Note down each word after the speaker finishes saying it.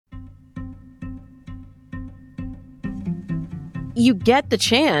you get the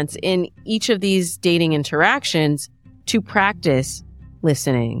chance in each of these dating interactions to practice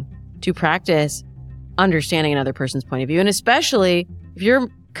listening, to practice understanding another person's point of view. And especially if you're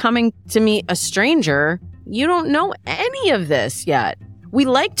coming to meet a stranger, you don't know any of this yet. We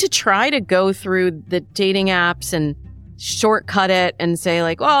like to try to go through the dating apps and shortcut it and say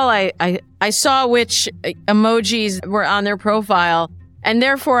like, well, I saw which emojis were on their profile and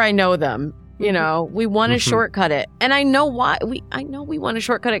therefore I know them. You know, we want to shortcut it. And I know why. I know we want to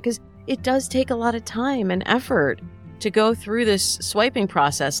shortcut it because it does take a lot of time and effort to go through this swiping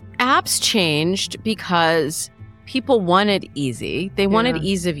process. Apps changed because people wanted easy. They wanted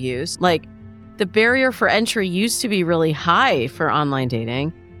ease of use. Like the barrier for entry used to be really high for online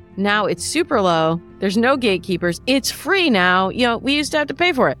dating. Now it's super low. There's no gatekeepers. It's free now. You know, we used to have to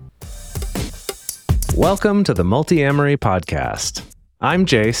pay for it. Welcome to the Multi-Amory Podcast. I'm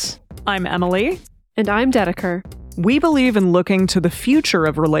Jace. I'm Emily. And I'm Dedeker. We believe in looking to the future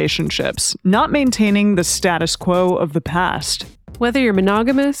of relationships, not maintaining the status quo of the past. Whether you're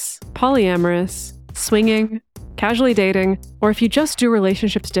monogamous, polyamorous, swinging, casually dating, or if you just do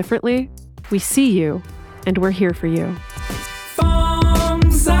relationships differently, we see you, and we're here for you.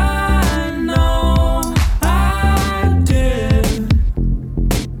 Forms I know I did,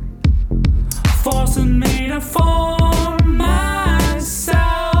 forcing me to form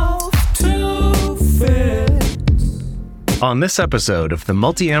myself to fit. On this episode of the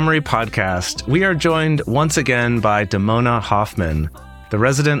Multi-Amory Podcast, we are joined once again by Damona Hoffman, the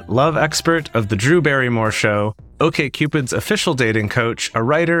resident love expert of The Drew Barrymore Show, OkCupid's official dating coach, a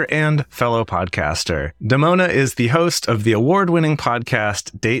writer, and fellow podcaster. Damona is the host of the award-winning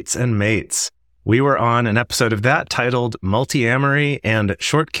podcast Dates and Mates. We were on an episode of that titled Multi-Amory and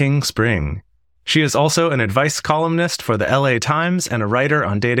Short King Spring. She is also an advice columnist for the LA Times and a writer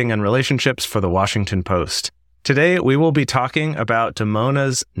on dating and relationships for the Washington Post. Today, we will be talking about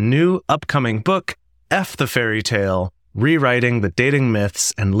Damona's new upcoming book, F the Fairytale, Rewriting the Dating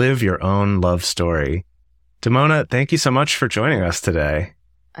Myths and Live Your Own Love Story. Damona, thank you so much for joining us today.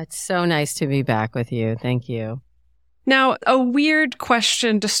 It's so nice to be back with you. Thank you. Now, a weird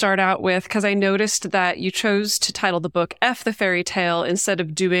question to start out with, because I noticed that you chose to title the book F the Fairytale instead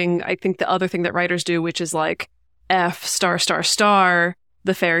of doing, I think, the other thing that writers do, which is like F ****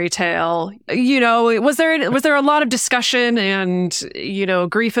 the fairy tale. You know, was there a lot of discussion and, you know,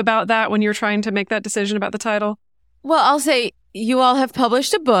 grief about that when you were trying to make that decision about the title? Well, I'll say you all have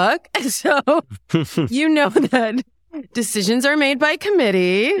published a book, so you know that decisions are made by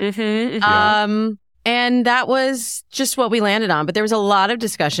committee. And that was just what we landed on. But there was a lot of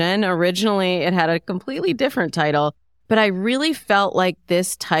discussion. Originally, it had a completely different title, but I really felt like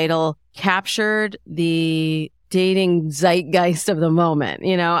this title captured the dating zeitgeist of the moment.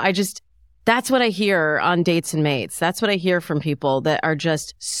 You know, that's what I hear on Dates and Mates. That's what I hear from people that are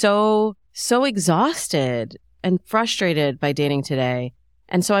just so exhausted and frustrated by dating today.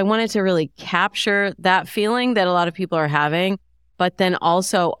 And so I wanted to really capture that feeling that a lot of people are having, but then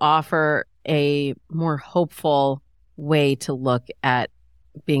also offer a more hopeful way to look at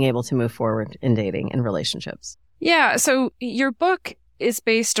being able to move forward in dating and relationships. Yeah. So your book is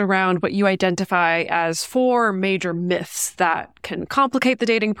based around what you identify as 4 major myths that can complicate the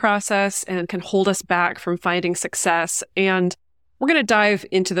dating process and can hold us back from finding success. And we're going to dive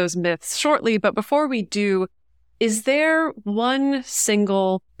into those myths shortly. But before we do, is there one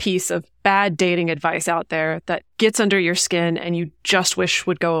single piece of bad dating advice out there that gets under your skin and you just wish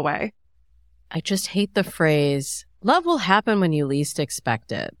would go away? I just hate the phrase, love will happen when you least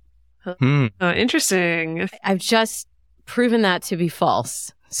expect it. Interesting. I've just proven that to be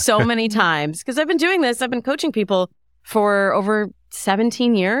false so many times because I've been doing this. I've been coaching people for over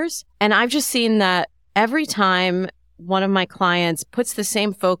 17 years. And I've just seen that every time one of my clients puts the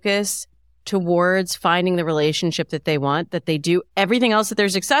same focus towards finding the relationship that they want, that they do everything else that they're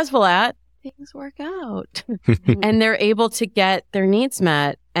successful at, things work out and they're able to get their needs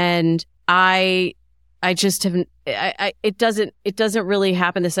met. And I just haven't, it doesn't really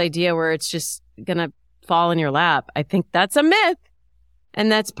happen, this idea where it's just going to fall in your lap. I think that's a myth.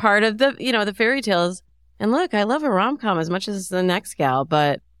 And that's part of the, you know, the fairy tales. And look, I love a rom-com as much as the next gal,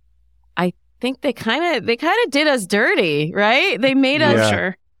 but I think they kind of did us dirty, right? They made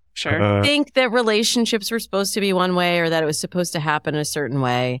us think that relationships were supposed to be one way or that it was supposed to happen a certain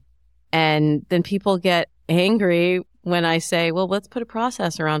way. And then people get angry when I say, well, let's put a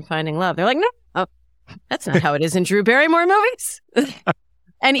process around finding love. They're like, no, that's not how it is in Drew Barrymore movies.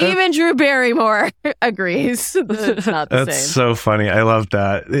 And even Drew Barrymore agrees. It's not the same. That's so funny. I love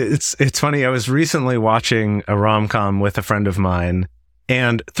that. It's funny. I was recently watching a rom-com with a friend of mine,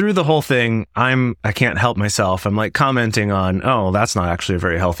 And through the whole thing, I can't help myself. I'm like commenting on, oh, that's not actually a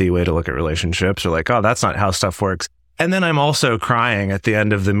very healthy way to look at relationships, or like, oh, that's not how stuff works. And then I'm also crying at the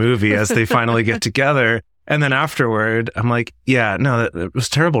end of the movie as they finally get together. And then afterward, I'm like, yeah, no, that was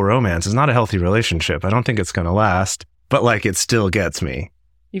terrible romance. It's not a healthy relationship. I don't think it's going to last. But like, it still gets me.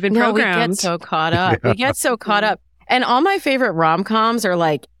 You've been We programmed. get so caught up. We get so caught up. And all my favorite rom-coms are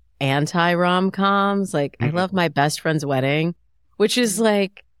like anti-rom-coms. Like, I love My Best Friend's Wedding, which is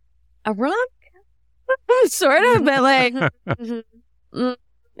like a rom-com, sort of, but like,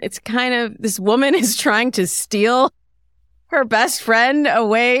 it's kind of, this woman is trying to steal her best friend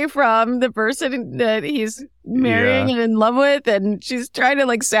away from the person that he's marrying and in love with, and she's trying to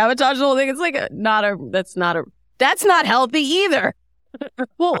like sabotage the whole thing. It's like that's not healthy either.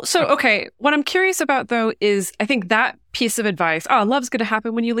 Well, so, okay, what I'm curious about, though, is I think that piece of advice, love's going to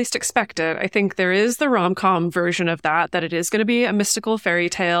happen when you least expect it. I think there is the rom-com version of that it is going to be a mystical fairy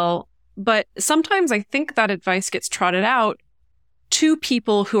tale. But sometimes I think that advice gets trotted out to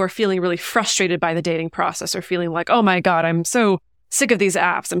people who are feeling really frustrated by the dating process, or feeling like, oh my God, I'm so sick of these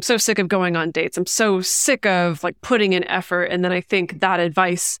apps. I'm so sick of going on dates. I'm so sick of like putting in effort. And then I think that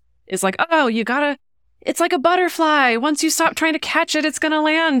advice is like, oh, it's like a butterfly. Once you stop trying to catch it, it's going to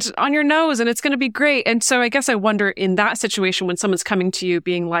land on your nose and it's going to be great. And so I guess I wonder, in that situation, when someone's coming to you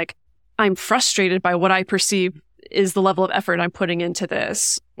being like, I'm frustrated by what I perceive is the level of effort I'm putting into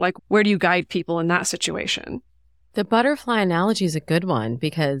this, like, where do you guide people in that situation? The butterfly analogy is a good one,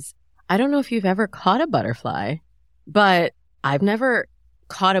 because I don't know if you've ever caught a butterfly, but I've never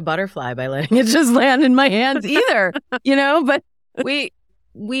caught a butterfly by letting it just land in my hands either, but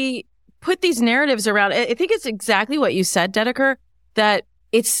we put these narratives around. I think it's exactly what you said, Dedeker, that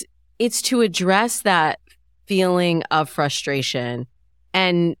it's to address that feeling of frustration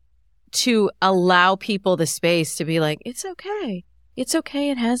and to allow people the space to be like, it's okay. It's okay.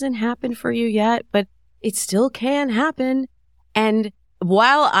 It hasn't happened for you yet, but it still can happen. And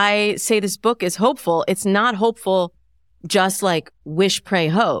while I say this book is hopeful, it's not hopeful just like wish, pray,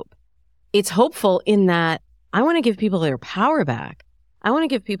 hope. It's hopeful in that I want to give people their power back. I want to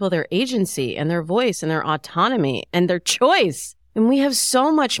give people their agency and their voice and their autonomy and their choice. And we have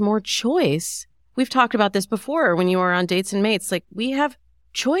so much more choice. We've talked about this before when you were on Dates and Mates. Like, we have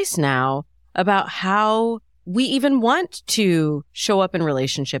choice now about how we even want to show up in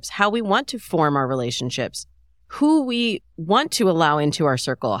relationships, how we want to form our relationships, who we want to allow into our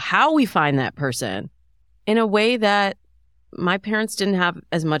circle, how we find that person, in a way that my parents didn't have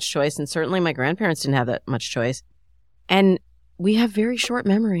as much choice, and certainly my grandparents didn't have that much choice. And we have very short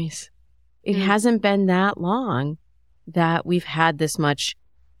memories. It hasn't been that long that we've had this much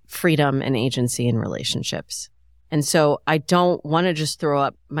freedom and agency in relationships. And so I don't want to just throw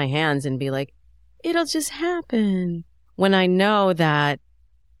up my hands and be like, it'll just happen, when I know that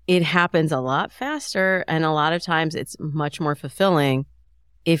it happens a lot faster, and a lot of times it's much more fulfilling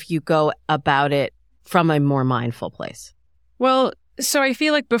if you go about it from a more mindful place. Well, so I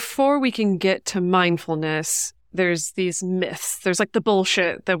feel like before we can get to mindfulness, there's these myths. There's like the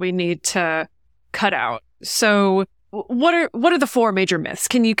bullshit that we need to cut out. So what are the four major myths?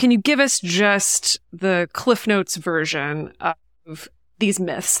 Can you give us just the Cliff Notes version of these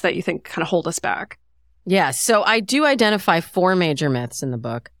myths that you think kind of hold us back? Yeah, so I do identify four major myths in the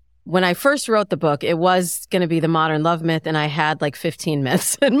book. When I first wrote the book, it was going to be the modern love myth, and I had like 15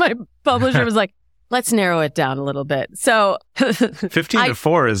 myths, and my publisher was like, let's narrow it down a little bit. So 15 to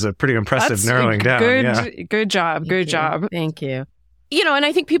 4 is a pretty impressive narrowing down. Good job. Good job. Thank you. And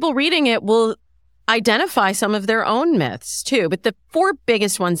I think people reading it will identify some of their own myths too. But the four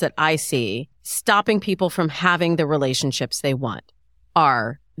biggest ones that I see stopping people from having the relationships they want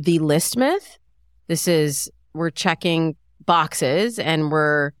are the list myth. This is, we're checking boxes and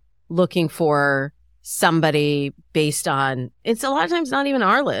we're looking for somebody based on, it's a lot of times not even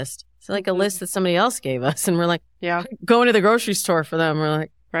our list. It's like a list that somebody else gave us. And we're like, yeah, going to the grocery store for them. We're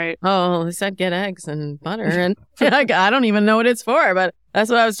like, right. Oh, they said get eggs and butter. And I don't even know what it's for, but that's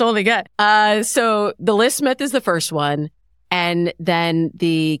what I was told to get. So the list myth is the first one. And then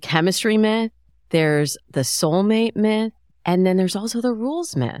the chemistry myth, there's the soulmate myth, and then there's also the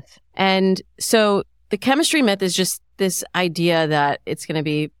rules myth. And so the chemistry myth is just this idea that it's going to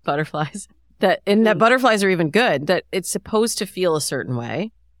be butterflies, that butterflies are even good, that it's supposed to feel a certain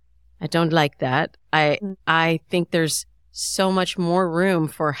way. I don't like that. I think there's so much more room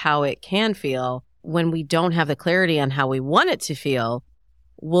for how it can feel. When we don't have the clarity on how we want it to feel,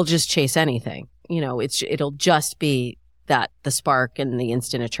 we'll just chase anything. It'll just be that, the spark and the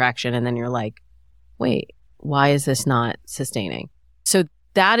instant attraction. And then you're like, wait, why is this not sustaining? So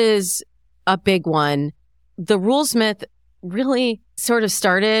that is a big one. The rules myth really sort of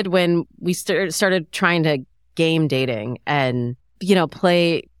started when we started trying to game dating and,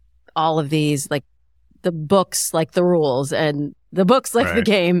 play all of these, like the books, like the rules, and the books, like the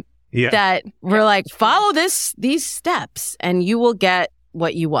game, that we're like, follow these steps and you will get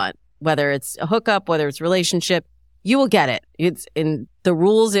what you want, whether it's a hookup, whether it's relationship, you will get it. It's in the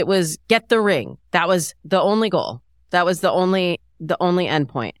rules. It was get the ring. That was the only goal. That was the only end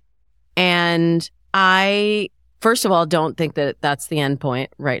point. And I, first of all, don't think that that's the end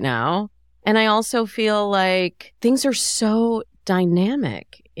point right now. And I also feel like things are so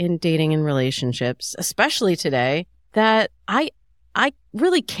dynamic in dating and relationships, especially today, that I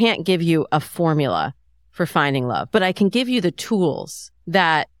really can't give you a formula for finding love, but I can give you the tools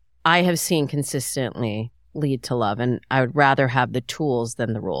that I have seen consistently lead to love. And I would rather have the tools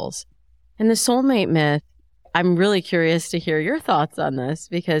than the rules. And the soulmate myth, I'm really curious to hear your thoughts on this,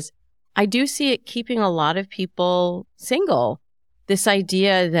 because I do see it keeping a lot of people single. This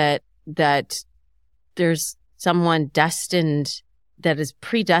idea that there's someone destined, that is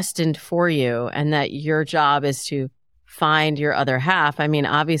predestined for you, and that your job is to find your other half. I mean,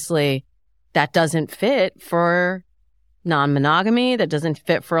 obviously, that doesn't fit for non-monogamy. That doesn't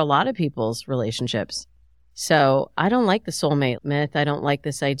fit for a lot of people's relationships. So I don't like the soulmate myth. I don't like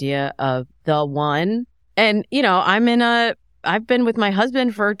this idea of the one. And, I've been with my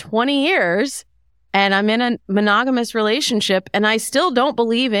husband for 20 years and I'm in a monogamous relationship, and I still don't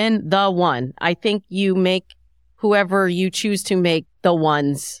believe in the one. I think you make whoever you choose to make the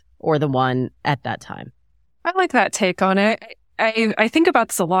ones or the one at that time. I like that take on it. I think about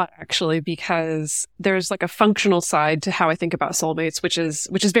this a lot, actually, because there's like a functional side to how I think about soulmates, which is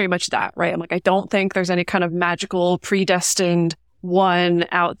very much that, right? I'm like, I don't think there's any kind of magical predestined one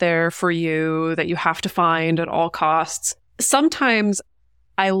out there for you that you have to find at all costs. Sometimes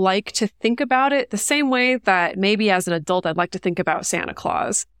I like to think about it the same way that maybe as an adult, I'd like to think about Santa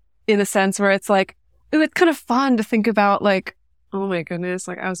Claus, in the sense where it's like, ooh, it's kind of fun to think about, like, oh my goodness,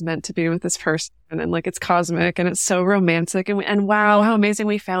 like I was meant to be with this person, and like it's cosmic and it's so romantic, and wow, how amazing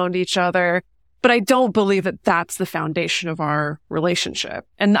we found each other. But I don't believe that that's the foundation of our relationship.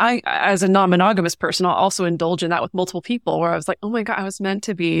 And I, as a non-monogamous person, I'll also indulge in that with multiple people, where I was like, oh my God, I was meant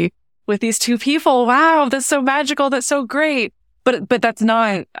to be with these two people. Wow, that's so magical. That's so great. But that's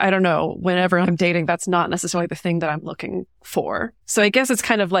not, I don't know, whenever I'm dating, that's not necessarily the thing that I'm looking for. So I guess it's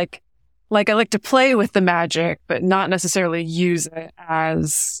kind of like I like to play with the magic, but not necessarily use it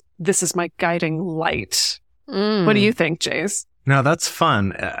as this is my guiding light. What do you think, Jace? No, that's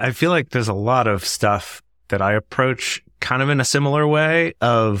fun. I feel like there's a lot of stuff that I approach kind of in a similar way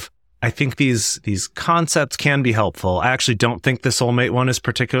of, I think these concepts can be helpful. I actually don't think the soulmate one is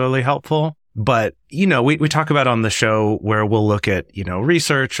particularly helpful, but, we talk about on the show where we'll look at,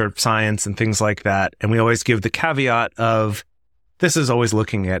 research or science and things like that. And we always give the caveat of, this is always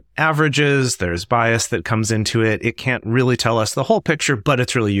looking at averages. There's bias that comes into it. It can't really tell us the whole picture, but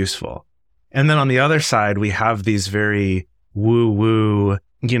it's really useful. And then on the other side, we have these very woo-woo,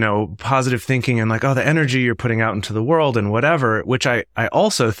 positive thinking and like, oh, the energy you're putting out into the world and whatever, which I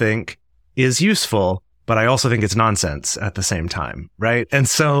also think is useful, but I also think it's nonsense at the same time, right? And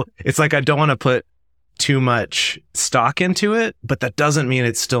so it's like, I don't want to put too much stock into it, but that doesn't mean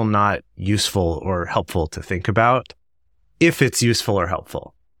it's still not useful or helpful to think about if it's useful or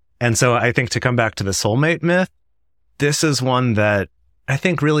helpful. And so I think to come back to the soulmate myth, this is one that I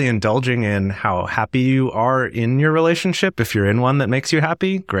think really indulging in how happy you are in your relationship. If you're in one that makes you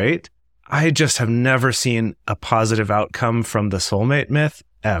happy, great. I just have never seen a positive outcome from the soulmate myth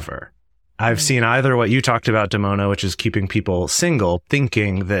ever. I've seen either what you talked about, Damona, which is keeping people single,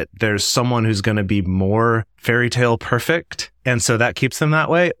 thinking that there's someone who's going to be more fairytale perfect, and so that keeps them that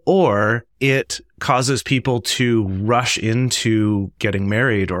way, or it causes people to rush into getting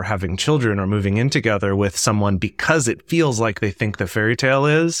married or having children or moving in together with someone because it feels like they think the fairy tale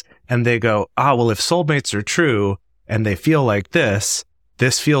is, and they go, well, if soulmates are true and they feel like this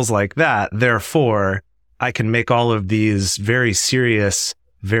feels like that, therefore I can make all of these very serious,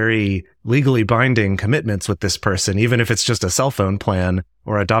 very legally binding commitments with this person, even if it's just a cell phone plan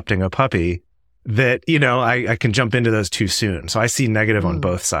or adopting a puppy, that, I can jump into those too soon. So I see negative on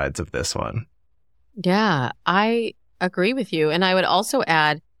both sides of this one. Yeah, I agree with you. And I would also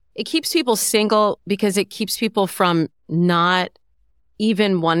add, it keeps people single because it keeps people from not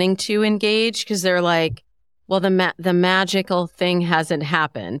even wanting to engage, because they're like, well, the magical thing hasn't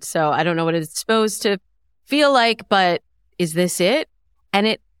happened. So I don't know what it's supposed to feel like, but is this it?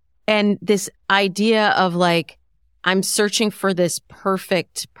 And this idea of like, I'm searching for this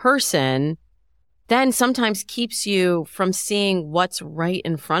perfect person, then sometimes keeps you from seeing what's right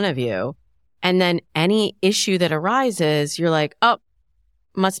in front of you. And then any issue that arises, you're like, oh,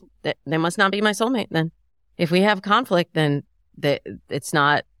 they must not be my soulmate then. If we have conflict, then it's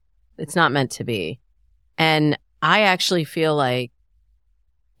not meant to be. And I actually feel like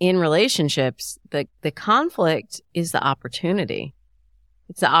in relationships, the conflict is the opportunity.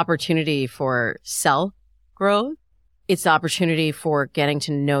 It's the opportunity for self-growth. It's the opportunity for getting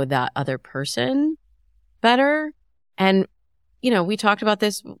to know that other person better. And, we talked about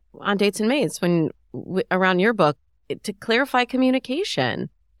this on Dates and Mates around your book, to clarify communication.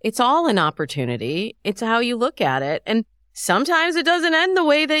 It's all an opportunity. It's how you look at it. And sometimes it doesn't end the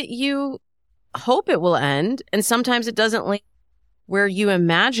way that you hope it will end. And sometimes it doesn't lead where you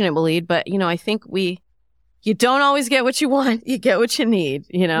imagine it will lead. But, I think you don't always get what you want. You get what you need,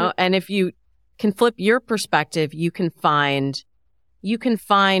 Mm-hmm. And if you can flip your perspective, you can find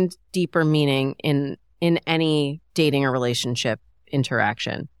deeper meaning in any dating or relationship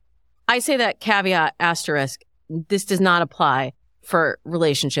interaction. I say that caveat asterisk. This does not apply for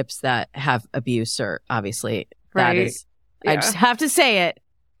relationships that have abuse, or obviously Right. that is, Yeah. I just have to say it,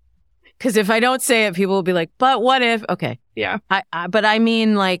 because if I don't say it, people will be like, but what if? Okay. Yeah. But I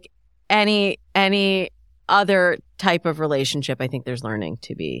mean, like any other type of relationship, I think there's learning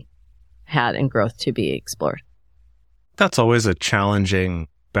to be had and growth to be explored. That's always a challenging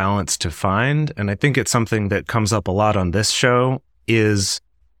balance to find. And I think it's something that comes up a lot on this show is,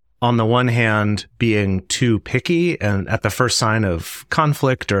 on the one hand, being too picky, and at the first sign of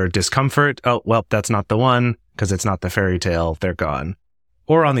conflict or discomfort, oh, well, that's not the one because it's not the fairy tale, they're gone.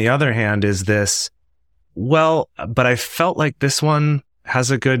 Or on the other hand is this, well, but I felt like this one has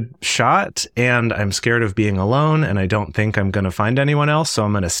a good shot and I'm scared of being alone and I don't think I'm going to find anyone else, so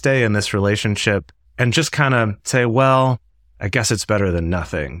I'm going to stay in this relationship, and just kind of say, well, I guess it's better than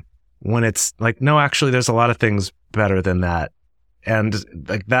nothing. When it's like, no, actually, there's a lot of things better than that. And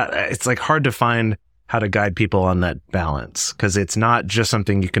like that, it's like hard to find how to guide people on that balance, because it's not just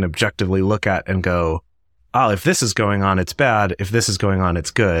something you can objectively look at and go, oh, if this is going on, it's bad. If this is going on,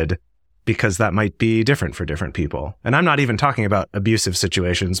 it's good, because that might be different for different people. And I'm not even talking about abusive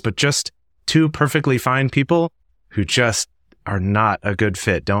situations, but just two perfectly fine people who just are not a good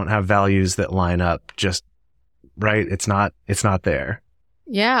fit, don't have values that line up, just right. It's not there.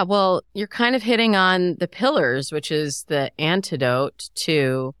 Yeah, well, you're kind of hitting on the pillars, which is the antidote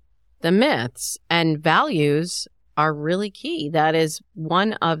to the myths, and values are really key. That is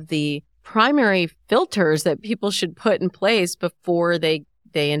one of the primary filters that people should put in place before they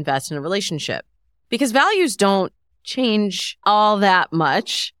invest in a relationship, because values don't change all that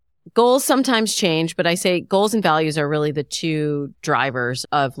much. Goals sometimes change, but I say goals and values are really the two drivers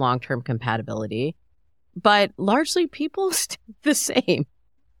of long-term compatibility. But largely people stay the same.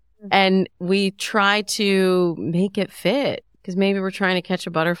 And we try to make it fit because maybe we're trying to catch a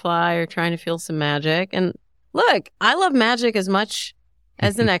butterfly or trying to feel some magic. And look, I love magic as much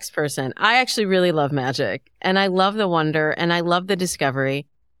as the next person. I actually really love magic, and I love the wonder, and I love the discovery.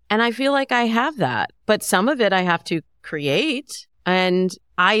 And I feel like I have that, but some of it I have to create. And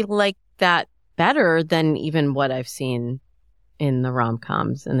I like that better than even what I've seen in the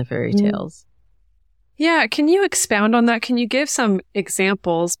rom-coms and the fairy tales. Yeah. Can you expound on that? Can you give some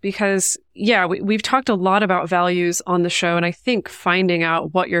examples? Because, yeah, we've talked a lot about values on the show, and I think finding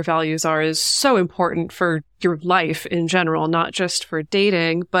out what your values are is so important for your life in general, not just for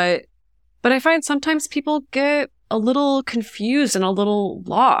dating. But I find sometimes people get a little confused and a little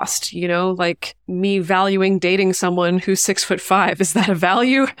lost, like me valuing dating someone who's 6'5". Is that a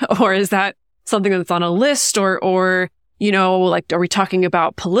value, or is that something that's on a list, or like, are we talking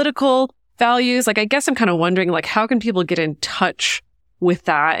about political values? Like, I guess I'm kind of wondering, like, how can people get in touch with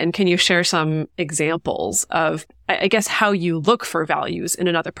that? And can you share some examples of, I guess, how you look for values in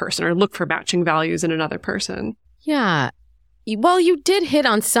another person, or look for matching values in another person? Yeah. Well, you did hit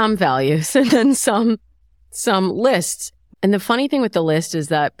on some values and then some lists. And the funny thing with the list is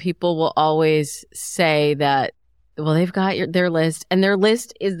that people will always say that, well, they've got their list, and their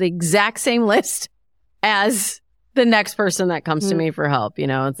list is the exact same list as the next person that comes to me for help.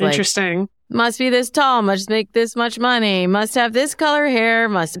 It's like, Interesting. must be this tall, must make this much money, must have this color hair,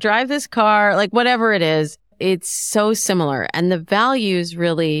 must drive this car, like whatever it is. It's so similar. And the values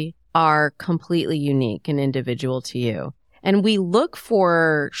really are completely unique and individual to you. And we look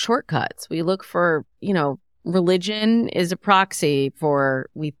for shortcuts. We look for, religion is a proxy for,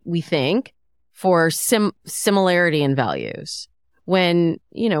 we think, for similarity in values. When,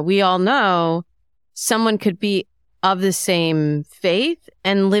 we all know someone could be of the same faith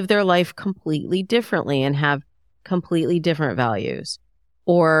and live their life completely differently and have completely different values.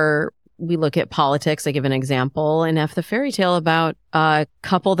 Or we look at politics. I give an example in F the Fairytale about a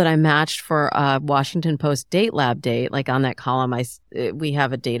couple that I matched for a Washington Post date lab date. Like on that column, we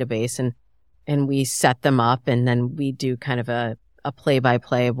have a database and we set them up, and then we do kind of a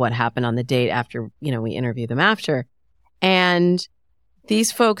play-by-play of what happened on the date after, we interview them after. And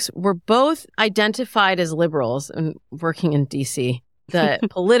these folks were both identified as liberals, and working in DC, the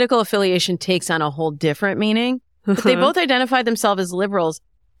political affiliation takes on a whole different meaning, but they both identified themselves as liberals.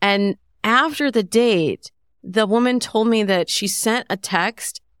 And after the date, the woman told me that she sent a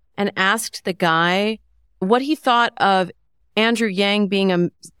text and asked the guy what he thought of Andrew Yang being a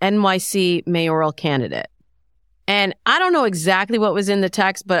NYC mayoral candidate. And I don't know exactly what was in the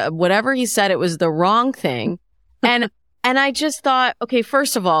text, but whatever he said, it was the wrong thing. And I just thought, okay,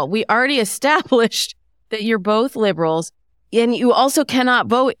 first of all, we already established that you're both liberals, and you also cannot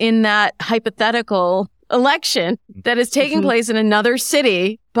vote in that hypothetical election that is taking place in another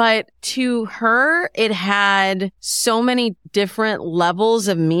city. But to her, it had so many different levels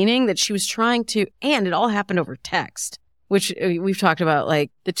of meaning that she was trying to, and it all happened over text, which we've talked about,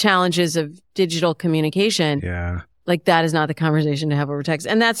 like the challenges of digital communication. Yeah. Like that is not the conversation to have over text.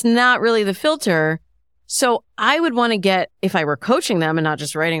 And that's not really the filter. So I would want to get, if I were coaching them and not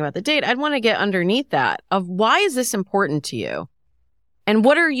just writing about the date, I'd want to get underneath that of why is this important to you? And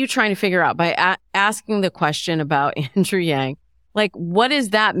what are you trying to figure out by asking the question about Andrew Yang? Like, what does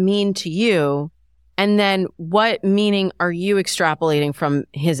that mean to you? And then what meaning are you extrapolating from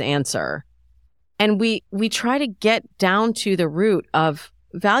his answer? And we try to get down to the root of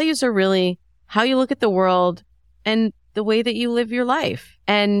values are really how you look at the world and the way that you live your life.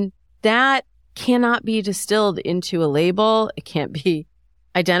 And that cannot be distilled into a label. It can't be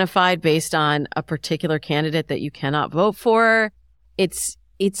identified based on a particular candidate that you cannot vote for. It's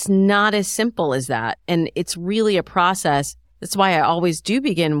not as simple as that. And it's really a process. That's why I always do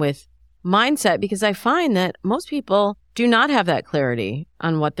begin with mindset, because I find that most people do not have that clarity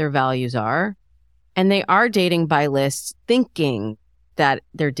on what their values are. And they are dating by lists, thinking that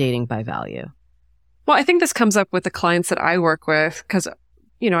they're dating by value. Well, I think this comes up with the clients that I work with because,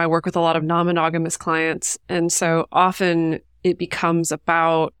 I work with a lot of non-monogamous clients. And so often it becomes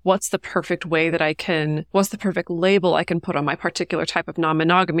about what's the perfect label I can put on my particular type of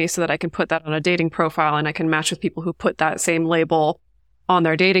non-monogamy so that I can put that on a dating profile and I can match with people who put that same label on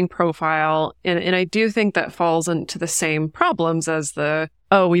their dating profile. And I do think that falls into the same problems as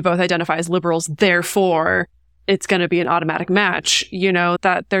we both identify as liberals, therefore it's going to be an automatic match,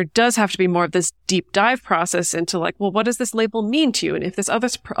 that there does have to be more of this deep dive process into like, well, what does this label mean to you? And if this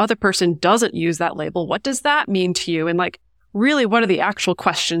other person doesn't use that label, what does that mean to you? And like, really, what are the actual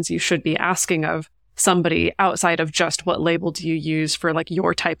questions you should be asking of somebody outside of just what label do you use for like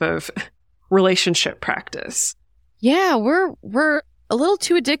your type of relationship practice? Yeah, we're a little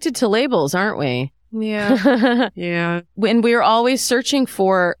too addicted to labels, aren't we? Yeah. Yeah. When we're always searching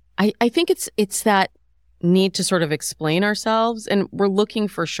for, I think it's that need to sort of explain ourselves, and we're looking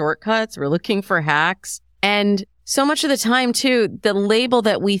for shortcuts, we're looking for hacks. And so much of the time too, the label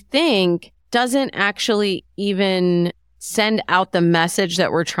that we think doesn't actually even send out the message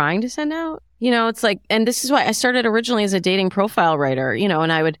that we're trying to send out. It's like, and this is why I started originally as a dating profile writer,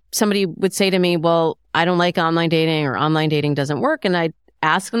 and somebody would say to me, well, I don't like online dating, or online dating doesn't work. And I'd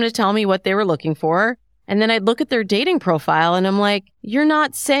ask them to tell me what they were looking for. And then I'd look at their dating profile and I'm like, you're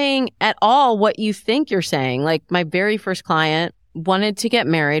not saying at all what you think you're saying. Like my very first client wanted to get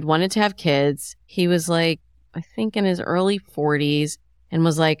married, wanted to have kids. He was like, I think in his early 40s, and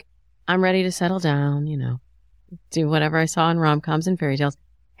was like, I'm ready to settle down, do whatever I saw in rom-coms and fairy tales.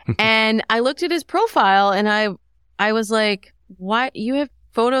 And I looked at his profile and I was like, why? You have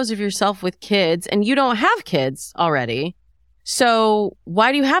photos of yourself with kids and you don't have kids already. So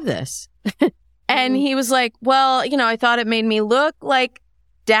why do you have this? And he was like, well, I thought it made me look like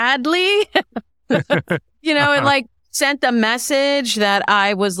dadly. It like sent the message that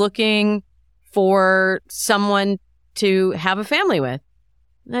I was looking for someone to have a family with.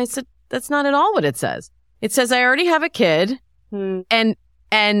 And I said, that's not at all what it says. It says I already have a kid,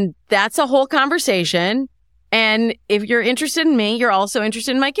 and that's a whole conversation. And if you're interested in me, you're also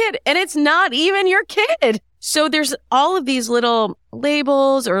interested in my kid. And it's not even your kid. So there's all of these little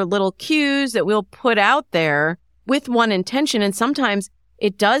labels or little cues that we'll put out there with one intention. And sometimes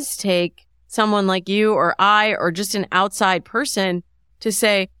it does take someone like you or I or just an outside person to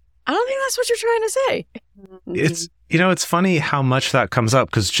say, I don't think that's what you're trying to say. It's, it's funny how much that comes up,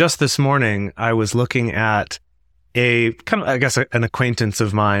 because just this morning I was looking at a kind of, I guess, an acquaintance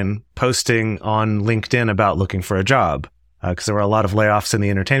of mine posting on LinkedIn about looking for a job. Because there were a lot of layoffs in the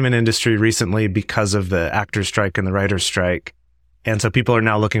entertainment industry recently because of the actors' strike and the writers' strike. And so people are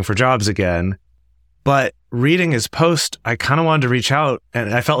now looking for jobs again. But reading his post, I kind of wanted to reach out,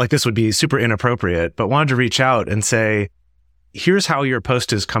 and I felt like this would be super inappropriate, but wanted to reach out and say, here's how your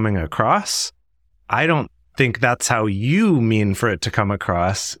post is coming across. I don't think that's how you mean for it to come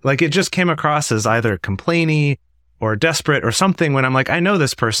across. Like, it just came across as either complainy or desperate or something, when I'm like, I know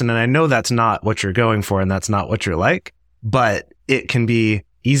this person and I know that's not what you're going for and that's not what you're like, but it can be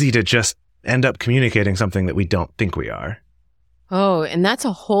easy to just end up communicating something that we don't think we are. Oh, and that's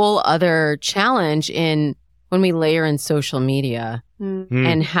a whole other challenge in when we layer in social media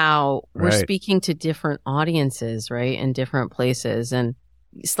and how we're speaking to different audiences, right? In different places. And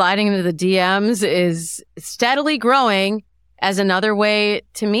sliding into the DMs is steadily growing as another way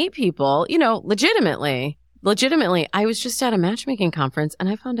to meet people, you know, legitimately. I was just at a matchmaking conference and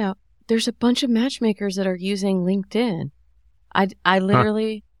I found out there's a bunch of matchmakers that are using LinkedIn. I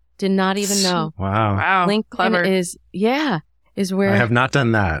literally did not even know. Wow. LinkedIn Clever. is where I have not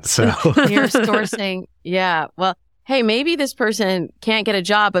done that. So you're sourcing. Yeah. Well, hey, maybe this person can't get a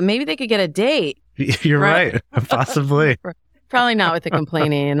job, but maybe they could get a date. you're right. Possibly. Probably not with the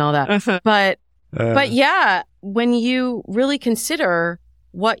complaining and all that. But yeah, when you really consider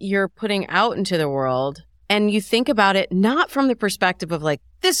what you're putting out into the world and you think about it, not from the perspective of like,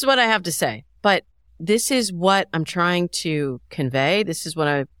 this is what I have to say, but this is what I'm trying to convey. This is what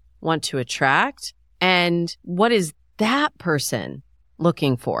I want to attract. And what is that person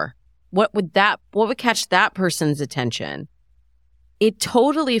looking for? What would catch that person's attention? It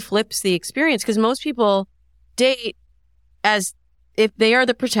totally flips the experience, because most people date as if they are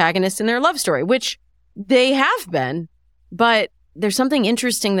the protagonist in their love story, which they have been. But there's something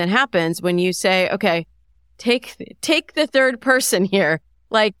interesting that happens when you say, okay, take the third person here,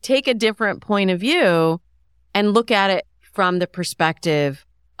 like take a different point of view and look at it from the perspective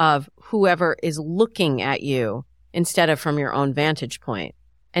of whoever is looking at you instead of from your own vantage point.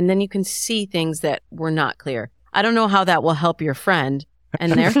 And then you can see things that were not clear. I don't know how that will help your friend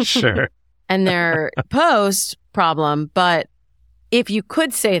and their sure. and their post problem, but if you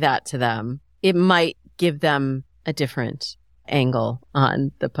could say that to them, it might give them a different angle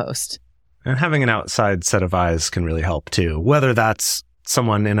on the post. And having an outside set of eyes can really help too, whether that's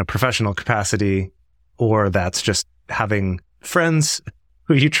someone in a professional capacity or that's just having friends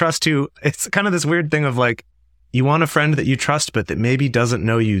who you trust, who it's kind of this weird thing of like, you want a friend that you trust, but that maybe doesn't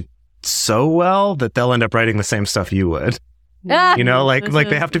know you so well that they'll end up writing the same stuff you would. You know, like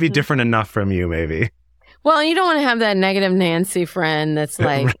they have to be different enough from you, maybe. Well, you don't want to have that negative Nancy friend that's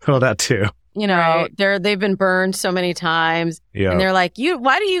like, well, that too. You know, they've been burned so many times, and they're like,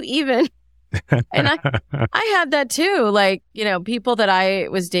 why do you even? And I had that too. Like, you know, people that I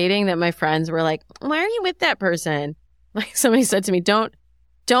was dating that my friends were like, why are you with that person? Like somebody said to me, don't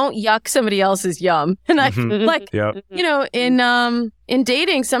yuck somebody else's yum. And I like, you know, in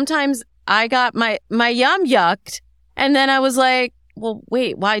dating, sometimes I got my yum yucked, and then I was like, well,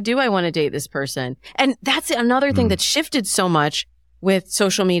 wait, why do I want to date this person? And that's another thing that shifted so much with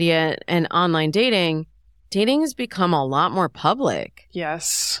social media and online dating. Dating has become a lot more public.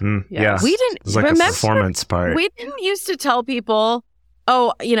 Yes. Yeah. We didn't it's like remember a performance part. We didn't used to tell people,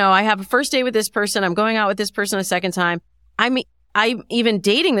 oh, you know, I have a first date with this person. I'm going out with this person a second time. I'm even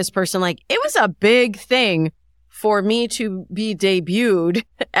dating this person. Like, it was a big thing for me to be debuted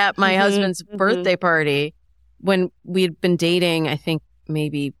at my husband's birthday party when we'd been dating, I think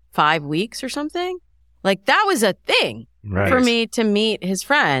maybe 5 weeks or something. Like, that was a thing for me to meet his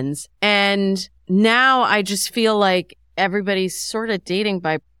friends. And now I just feel like everybody's sort of dating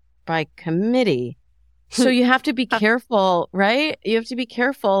by committee. So you have to be careful, right? You have to be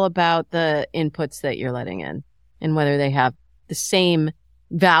careful about the inputs that you're letting in and whether they have the same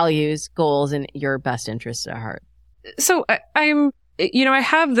values, goals, and your best interests at heart. So I'm, you know, I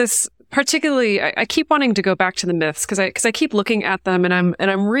have this particularly, I keep wanting to go back to the myths because I keep looking at them and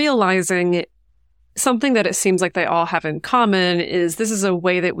I'm realizing something that it seems like they all have in common is this is a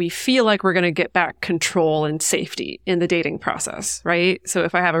way that we feel like we're going to get back control and safety in the dating process, right? So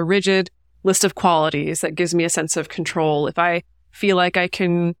if I have a rigid list of qualities that gives me a sense of control, if I feel like I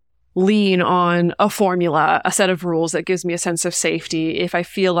can lean on a formula, a set of rules that gives me a sense of safety, if I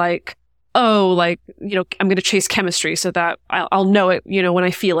feel like, oh, like, you know, I'm going to chase chemistry so that I'll know it, you know, when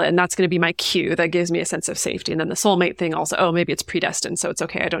I feel it. And that's going to be my cue that gives me a sense of safety. And then the soulmate thing also, oh, maybe it's predestined. So it's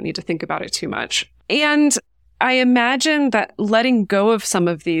okay. I don't need to think about it too much. And I imagine that letting go of some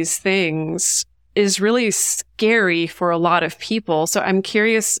of these things is really scary for a lot of people. So I'm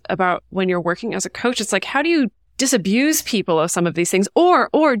curious about when you're working as a coach, it's like, how do you disabuse people of some of these things? Or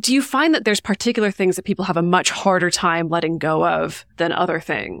do you find that there's particular things that people have a much harder time letting go of than other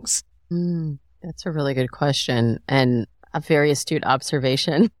things? That's a really good question. And a very astute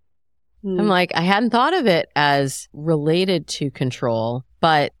observation. Mm. I'm like, I hadn't thought of it as related to control,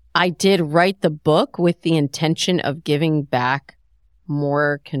 but I did write the book with the intention of giving back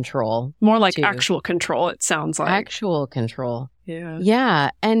more control. More like to actual control, it sounds like. actual control. Yeah.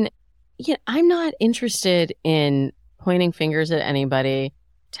 Yeah. And I'm not interested in pointing fingers at anybody,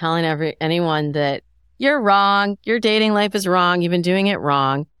 telling anyone that you're wrong, your dating life is wrong, you've been doing it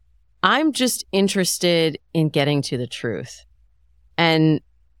wrong. I'm just interested in getting to the truth. And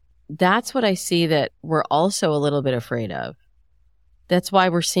that's what I see that we're also a little bit afraid of. That's why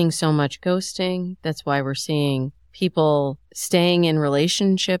we're seeing so much ghosting. That's why we're seeing people staying in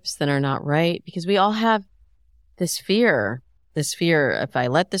relationships that are not right, because we all have this fear, if I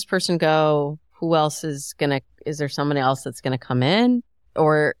let this person go, who else is there someone else that's going to come in?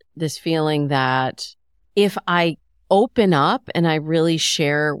 Or this feeling that if I open up and I really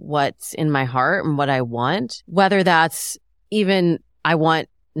share what's in my heart and what I want, whether that's even I want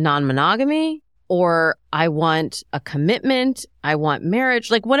non-monogamy or I want a commitment, I want marriage,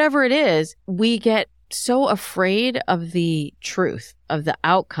 like whatever it is, we get so afraid of the truth, of the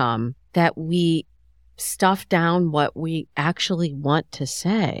outcome, that we stuff down what we actually want to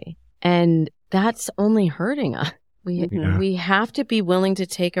say. And that's only hurting us. We have to be willing to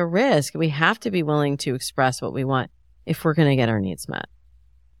take a risk. We have to be willing to express what we want if we're going to get our needs met.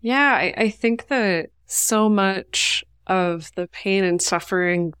 Yeah, I think that so much of the pain and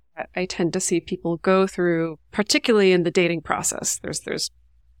suffering that I tend to see people go through, particularly in the dating process, there's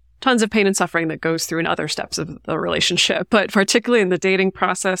tons of pain and suffering that goes through in other steps of the relationship, but particularly in the dating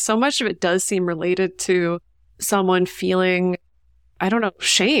process, so much of it does seem related to someone feeling, I don't know,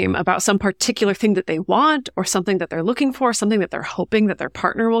 shame about some particular thing that they want or something that they're looking for, something that they're hoping that their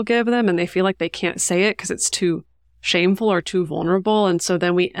partner will give them, and they feel like they can't say it because it's too shameful or too vulnerable. And so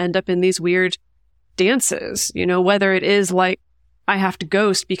then we end up in these weird dances, whether it is like, I have to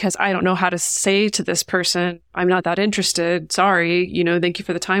ghost because I don't know how to say to this person, I'm not that interested. Sorry, thank you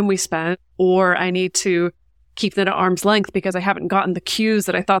for the time we spent. Or I need to keep them at arm's length because I haven't gotten the cues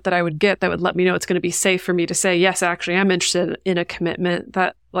that I thought that I would get that would let me know it's going to be safe for me to say, yes, actually, I'm interested in a commitment.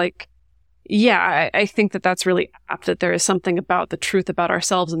 That I think that that's really apt, that there is something about the truth about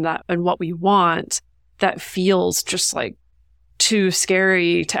ourselves and what we want that feels just like too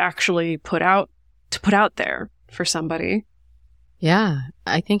scary to actually put out there for somebody. Yeah,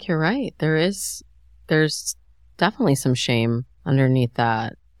 I think you're right. There's definitely some shame underneath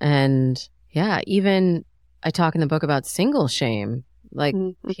that. And yeah, even I talk in the book about single shame, like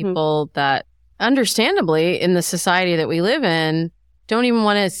people that understandably in the society that we live in don't even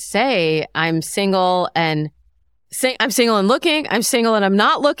want to say I'm single and I'm single and looking, I'm single and I'm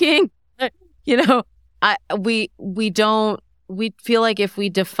not looking. We feel like if we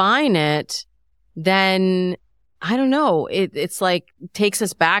define it, then I don't know. It's like takes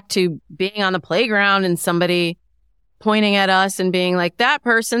us back to being on the playground and somebody pointing at us and being like, that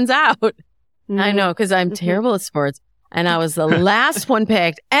person's out. I know, because I'm terrible at sports. And I was the last one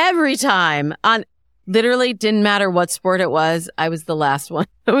picked every time on literally didn't matter what sport it was. I was the last one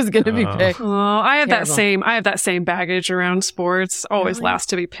that was going to be picked. Oh, I have Terrible. that same baggage around sports. Always Really? last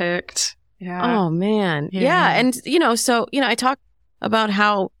to be picked. Yeah. Oh man. Yeah. And I talk about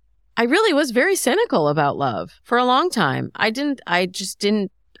how I really was very cynical about love for a long time. I didn't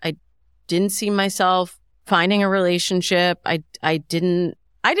see myself finding a relationship. I didn't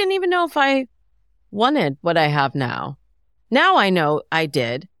even know if I wanted what I have now. Now I know I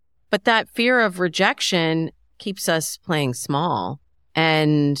did, but that fear of rejection keeps us playing small.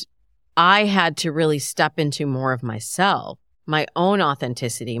 And I had to really step into more of myself, my own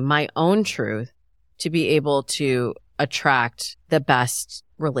authenticity, my own truth, to be able to attract the best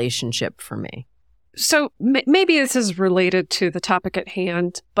relationship for me. So maybe this is related to the topic at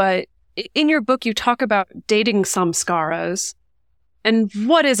hand, but in your book, you talk about dating samskaras. And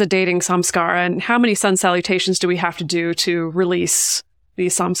what is a dating samskara, and how many sun salutations do we have to do to release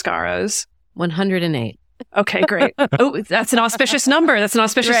these samskaras? 108. Okay, great. Oh, that's an auspicious number.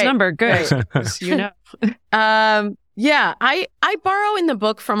 Right. Number. Good. Right. Yeah, I borrow in the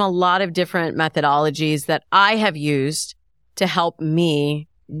book from a lot of different methodologies that I have used to help me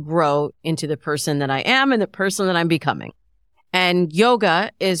grow into the person that I am and the person that I'm becoming. And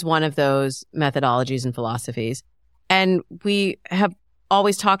yoga is one of those methodologies and philosophies. And we have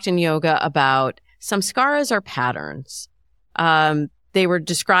always talked in yoga about samskaras are patterns. They were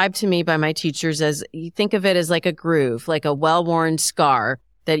described to me by my teachers as, you think of it as like a groove, like a well-worn scar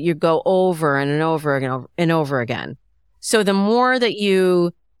that you go over and over again and over again. So the more that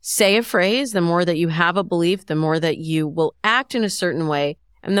you say a phrase, the more that you have a belief, the more that you will act in a certain way,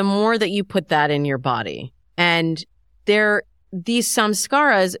 and the more that you put that in your body. And these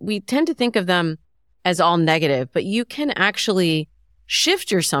samskaras, we tend to think of them as all negative, but you can actually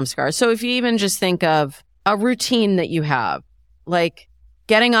shift your samskaras. So if you even just think of a routine that you have, like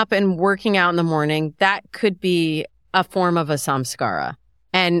getting up and working out in the morning, that could be a form of a samskara.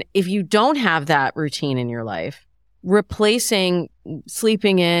 And if you don't have that routine in your life, replacing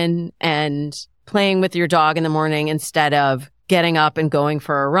sleeping in and playing with your dog in the morning instead of getting up and going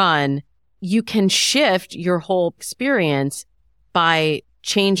for a run, you can shift your whole experience by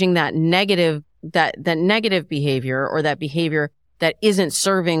changing that negative behavior, or that behavior that isn't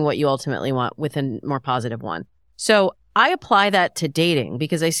serving what you ultimately want, with a more positive one. So I apply that to dating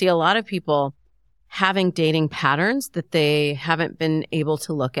because I see a lot of people having dating patterns that they haven't been able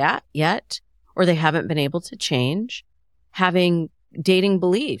to look at yet, or they haven't been able to change, having dating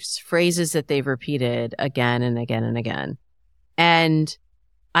beliefs, phrases that they've repeated again and again and again. And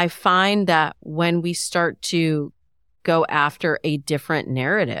I find that when we start to go after a different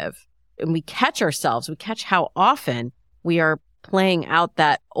narrative and we catch ourselves, we catch how often we are playing out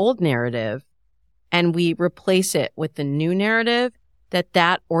that old narrative and we replace it with the new narrative,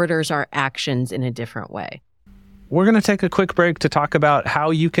 that orders our actions in a different way. We're going to take a quick break to talk about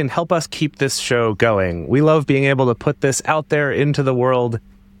how you can help us keep this show going. We love being able to put this out there into the world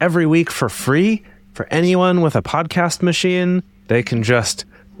every week for free. For anyone with a podcast machine, they can just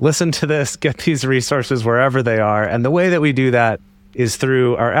listen to this, get these resources wherever they are. And the way that we do that is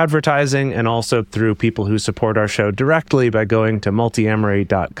through our advertising and also through people who support our show directly by going to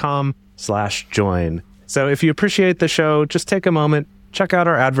multiamory.com/join. So if you appreciate the show, just take a moment, check out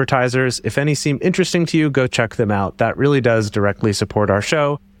our advertisers. If any seem interesting to you, go check them out. That really does directly support our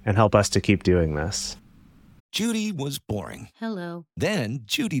show and help us to keep doing this. Judy was boring. Hello. Then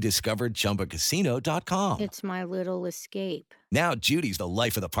Judy discovered ChumbaCasino.com. It's my little escape. Now Judy's the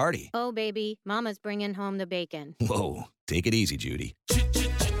life of the party. Oh, baby, mama's bringing home the bacon. Whoa, take it easy, Judy.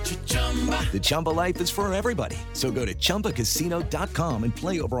 The Chumba life is for everybody. So go to ChumbaCasino.com and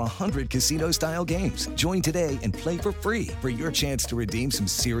play over 100 casino-style games. Join today and play for free for your chance to redeem some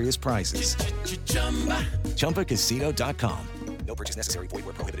serious prizes. ChumbaCasino.com. No purchase necessary. Void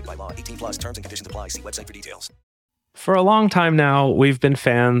where prohibited by law. 18+ terms and conditions apply. See website for details. For a long time now, we've been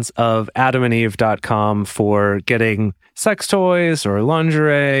fans of adamandeve.com for getting sex toys or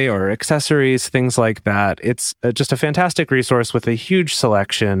lingerie or accessories, things like that. It's just a fantastic resource with a huge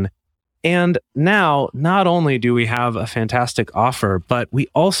selection. And now, not only do we have a fantastic offer, but we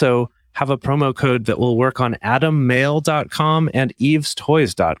also have a promo code that will work on adammail.com and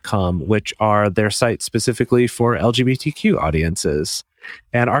evestoys.com, which are their sites specifically for LGBTQ audiences.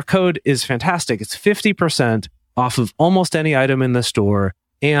 And our code is fantastic. It's 50% off of almost any item in the store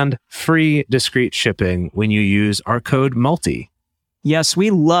and free discreet shipping when you use our code MULTI. Yes, we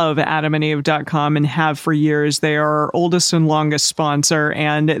love adamandeve.com and have for years. They are our oldest and longest sponsor,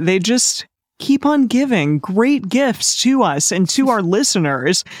 and they just keep on giving great gifts to us and to our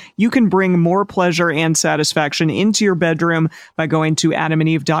listeners. You can bring more pleasure and satisfaction into your bedroom by going to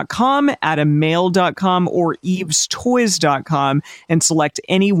adamandeve.com, adammail.com, or evestoys.com and select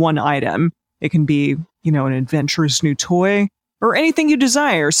any one item. It can be, an adventurous new toy or anything you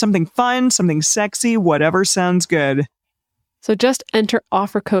desire, something fun, something sexy, whatever sounds good. So just enter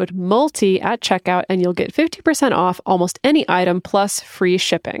offer code MULTI at checkout and you'll get 50% off almost any item plus free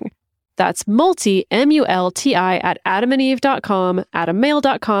shipping. That's MULTI, M-U-L-T-I, at adamandeve.com,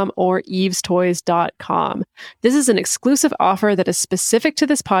 adammail.com, or evestoys.com. This is an exclusive offer that is specific to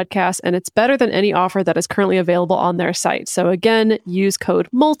this podcast, and it's better than any offer that is currently available on their site. So again, use code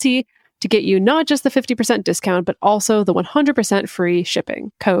MULTI to get you not just the 50% discount, but also the 100% free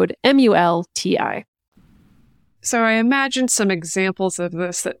shipping. Code MULTI. So I imagine some examples of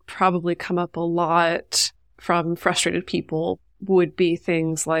this that probably come up a lot from frustrated people would be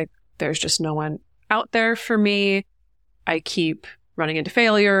things like, there's just no one out there for me. I keep running into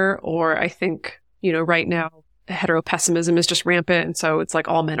failure, or I think, right now, heteropessimism is just rampant. And so it's like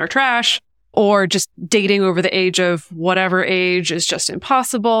all men are trash, or just dating over the age of whatever age is just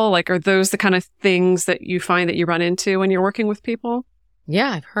impossible. Like, are those the kind of things that you find that you run into when you're working with people?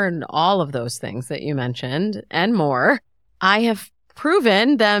 Yeah, I've heard all of those things that you mentioned and more. I have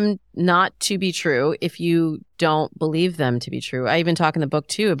proven them not to be true if you don't believe them to be true. I even talk in the book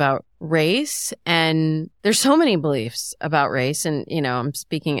too about race, and there's so many beliefs about race. And, I'm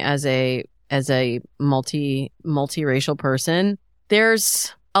speaking as a multiracial person.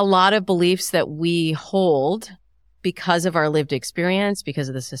 There's a lot of beliefs that we hold because of our lived experience, because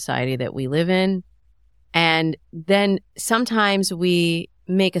of the society that we live in. And then sometimes we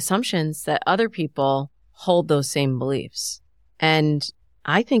make assumptions that other people hold those same beliefs. And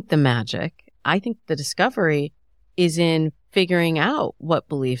I think the magic, I think the discovery is in figuring out what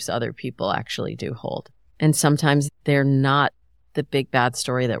beliefs other people actually do hold. And sometimes they're not the big bad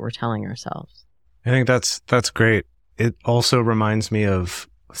story that we're telling ourselves. I think that's great. It also reminds me of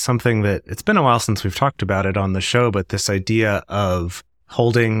something that it's been a while since we've talked about it on the show, but this idea of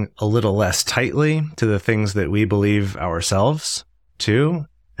holding a little less tightly to the things that we believe ourselves too.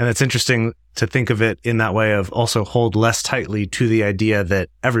 And it's interesting to think of it in that way of also hold less tightly to the idea that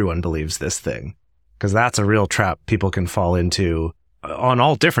everyone believes this thing, because that's a real trap people can fall into on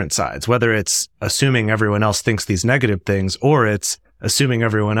all different sides, whether it's assuming everyone else thinks these negative things, or it's assuming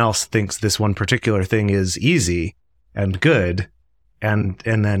everyone else thinks this one particular thing is easy and good. And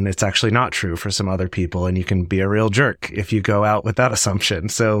then it's actually not true for some other people. And you can be a real jerk if you go out with that assumption.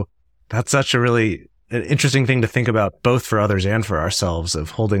 So that's such a really an interesting thing to think about, both for others and for ourselves,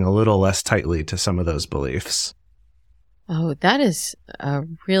 of holding a little less tightly to some of those beliefs. Oh, that is a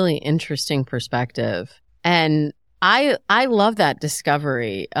really interesting perspective. And I love that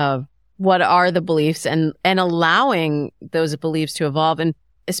discovery of what are the beliefs and allowing those beliefs to evolve. And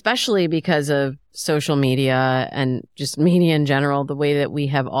especially because of social media and just media in general, the way that we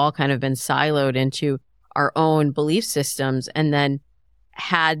have all kind of been siloed into our own belief systems and then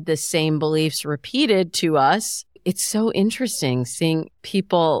had the same beliefs repeated to us. It's so interesting seeing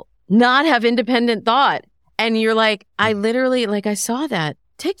people not have independent thought. And you're like, I saw that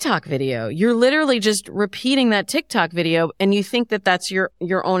TikTok video. You're literally just repeating that TikTok video and you think that that's your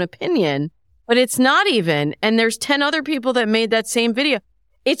own opinion, but it's not even. And there's 10 other people that made that same video.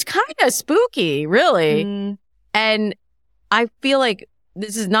 It's kind of spooky, really. Mm. And I feel like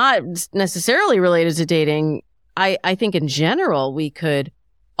this is not necessarily related to dating. I think in general, we could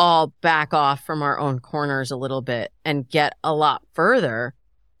all back off from our own corners a little bit and get a lot further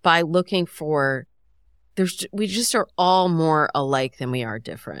by looking for, we just are all more alike than we are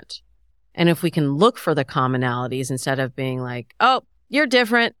different. And if we can look for the commonalities instead of being like, oh, you're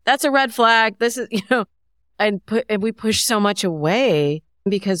different, that's a red flag, this is, and we push so much away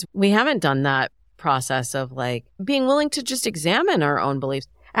because we haven't done that process of like being willing to just examine our own beliefs.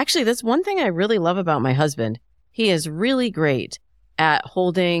 Actually, that's one thing I really love about my husband. He is really great at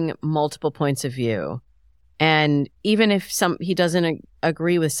holding multiple points of view. And even if he doesn't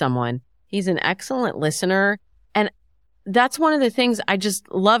agree with someone, he's an excellent listener. And that's one of the things I just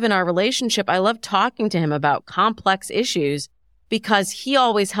love in our relationship. I love talking to him about complex issues because he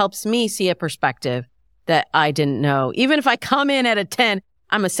always helps me see a perspective that I didn't know. Even if I come in at a 10,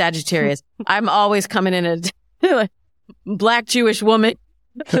 I'm a Sagittarius. I'm always coming in at a Black Jewish woman.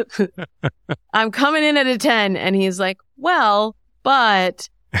 I'm coming in at a 10 and he's like, well, but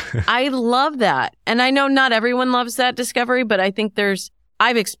I love that. And I know not everyone loves that discovery, but I think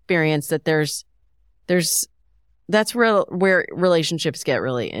I've experienced that that's where relationships get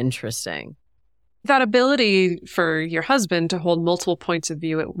really interesting. That ability for your husband to hold multiple points of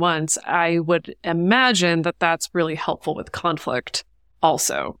view at once, I would imagine that that's really helpful with conflict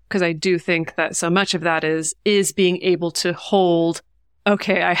also, because I do think that so much of that is being able to hold,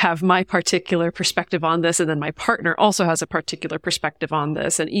 okay, I have my particular perspective on this, and then my partner also has a particular perspective on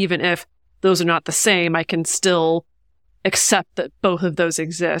this. And even if those are not the same, I can still accept that both of those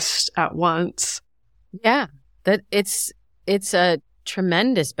exist at once. Yeah, that it's a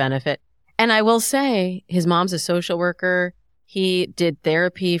tremendous benefit. And I will say his mom's a social worker. He did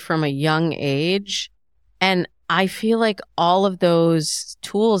therapy from a young age. And I feel like all of those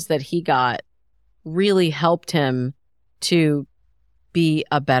tools that he got really helped him to be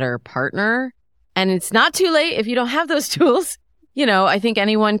a better partner. And it's not too late if you don't have those tools. I think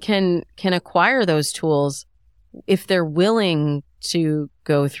anyone can acquire those tools if they're willing to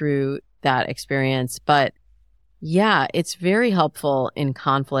go through that experience. But yeah, it's very helpful in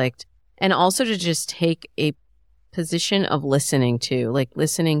conflict, and also to just take a position of listening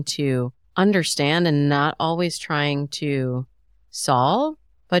to understand and not always trying to solve,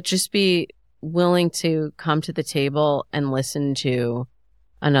 but just be willing to come to the table and listen to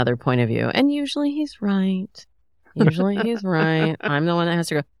another point of view. And usually he's right. I'm the one that has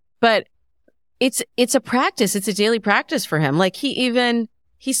to go. But it's a practice. It's a daily practice for him. Like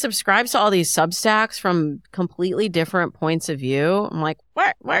he subscribes to all these Substacks from completely different points of view. I'm like,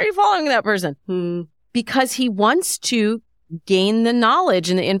 why are you following that person? Because he wants to gain the knowledge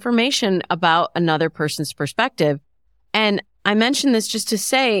and the information about another person's perspective. And I mention this just to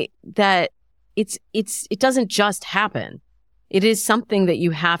say that it doesn't just happen. It is something that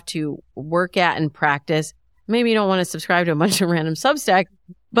you have to work at and practice. Maybe you don't want to subscribe to a bunch of random Substack,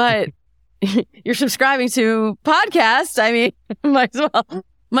 but you're subscribing to podcasts. I mean,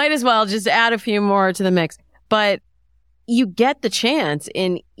 might as well just add a few more to the mix. But you get the chance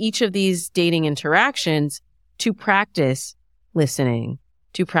in each of these dating interactions to practice listening,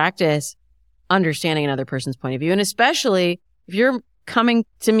 to practice understanding another person's point of view. And especially if you're coming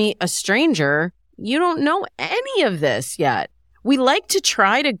to meet a stranger, you don't know any of this yet. We like to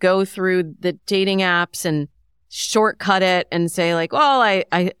try to go through the dating apps and shortcut it and say like, well,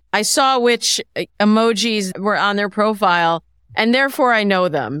 I saw which emojis were on their profile and therefore I know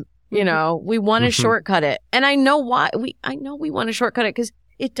them. You know, we want to shortcut it. And I know why. I know we want to shortcut it because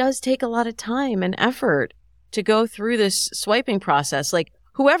it does take a lot of time and effort to go through this swiping process. Like,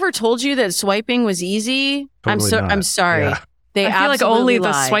 whoever told you that swiping was easy, Totally not. I'm sorry. Yeah. They I feel like absolutely only the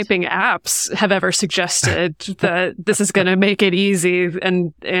lied. swiping apps have ever suggested that this is going to make it easy.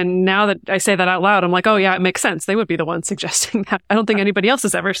 And now that I say that out loud, I'm like, oh yeah, it makes sense. They would be the ones suggesting that. I don't think anybody else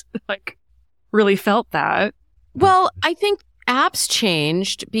has ever like really felt that. Well, I think apps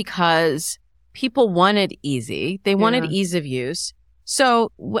changed because people wanted easy. They wanted ease of use.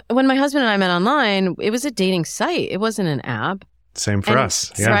 So when my husband and I met online, it was a dating site. It wasn't an app. Same for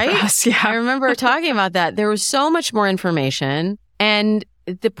us. Yeah. Right? Yes, yeah. I remember talking about that. There was so much more information, and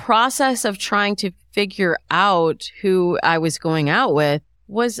the process of trying to figure out who I was going out with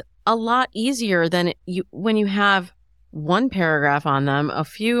was a lot easier than when you have one paragraph on them, a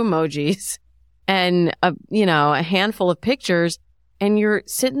few emojis, and a handful of pictures, and you're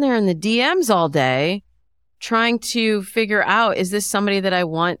sitting there in the DMs all day trying to figure out, is this somebody that I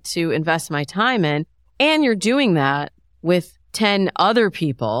want to invest my time in? And you're doing that with 10 other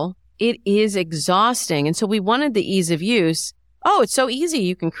people. It is exhausting. And so we wanted the ease of use. Oh, it's so easy.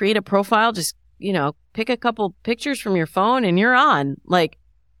 You can create a profile, just, pick a couple pictures from your phone and you're on. Like,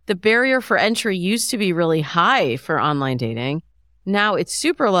 the barrier for entry used to be really high for online dating. Now it's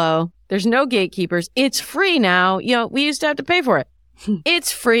super low. There's no gatekeepers. It's free now. We used to have to pay for it.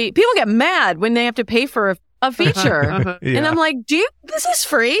 It's free. People get mad when they have to pay for a feature. Yeah. And I'm like, this is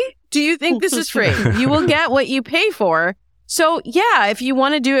free? Do you think this is free? You will get what you pay for. So yeah, if you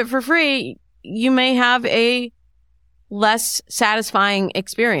want to do it for free, you may have a less satisfying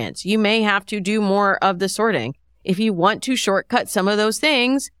experience. You may have to do more of the sorting. If you want to shortcut some of those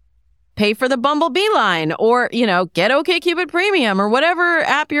things, pay for the Bumblebee line or, get OkCupid Premium or whatever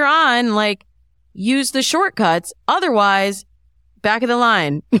app you're on, like, use the shortcuts. Otherwise, back of the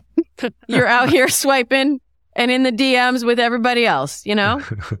line. You're out here swiping and in the DMs with everybody else,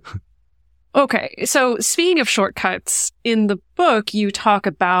 Okay, so speaking of shortcuts, in the book, you talk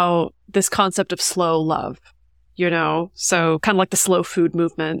about this concept of slow love, so kind of like the slow food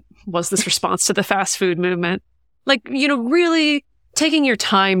movement was this response to the fast food movement. Like, really taking your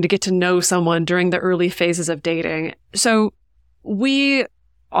time to get to know someone during the early phases of dating. So we,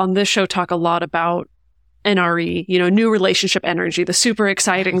 on this show, talk a lot about NRE, new relationship energy, the super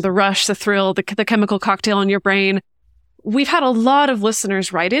exciting, the rush, the thrill, the chemical cocktail in your brain. We've had a lot of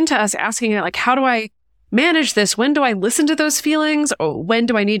listeners write into us asking, like, how do I manage this? When do I listen to those feelings? Or when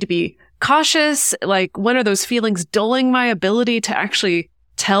do I need to be cautious? Like, when are those feelings dulling my ability to actually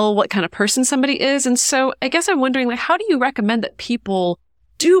tell what kind of person somebody is? And so I guess I'm wondering, like, how do you recommend that people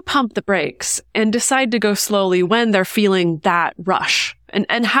do pump the brakes and decide to go slowly when they're feeling that rush?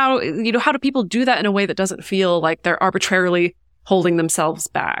 And how do people do that in a way that doesn't feel like they're arbitrarily holding themselves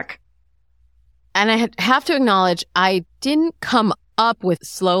back? And I have to acknowledge, I didn't come up with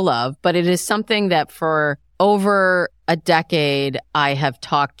slow love, but it is something that for over a decade, I have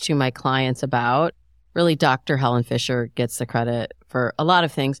talked to my clients about. Really, Dr. Helen Fisher gets the credit for a lot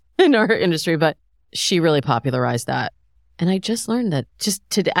of things in our industry, but she really popularized that. And I just learned that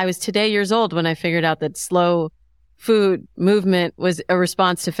I was today years old when I figured out that slow food movement was a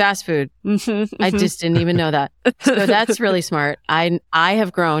response to fast food. I just didn't even know that. So that's really smart. I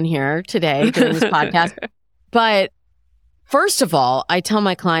have grown here today doing this podcast. But first of all, I tell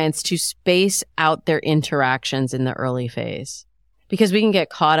my clients to space out their interactions in the early phase because we can get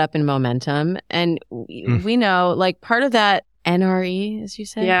caught up in momentum. And we know, like, part of that NRE, as you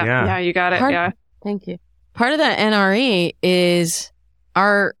said. Yeah, you got it. Thank you. Part of that NRE is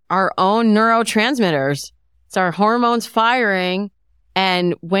our own neurotransmitters. It's our hormones firing.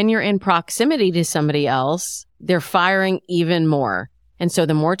 And when you're in proximity to somebody else, they're firing even more. And so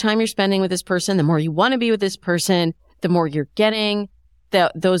the more time you're spending with this person, the more you want to be with this person, the more you're getting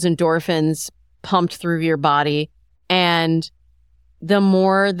those endorphins pumped through your body. And the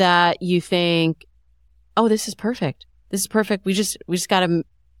more that you think, oh, this is perfect. This is perfect. We just got to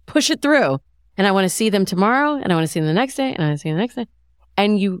push it through. And I want to see them tomorrow, and I want to see them the next day, and I want to see them the next day.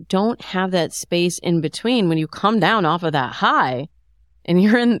 And you don't have that space in between when you come down off of that high and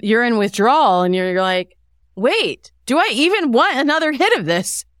you're in withdrawal and you're like, wait, do I even want another hit of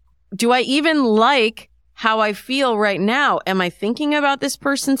this? Do I even like how I feel right now? Am I thinking about this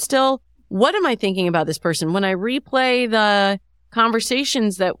person still what am I thinking about this person? When I replay the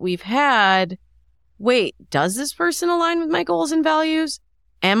conversations that we've had, wait, does this person align with my goals and values?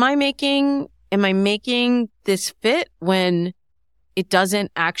 Am I making this fit when it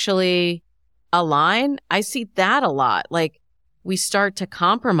doesn't actually align? I see that a lot. Like, we start to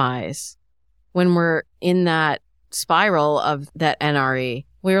compromise when we're in that spiral of that NRE.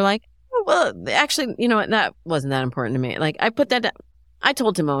 We're like, oh, well, actually, you know what? That wasn't that important to me. Like, I put that down. I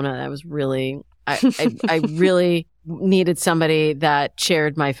told Damona that was really, I really needed somebody that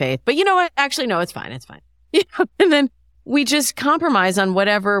shared my faith. But you know what? Actually, no, it's fine. It's fine. You know? And then we just compromise on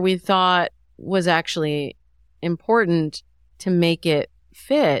whatever we thought was actually important to make it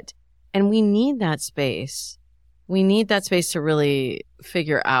fit. And we need that space. We need that space to really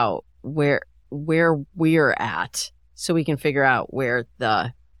figure out where we're at so we can figure out where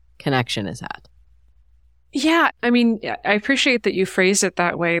the connection is at. Yeah, I mean, I appreciate that you phrased it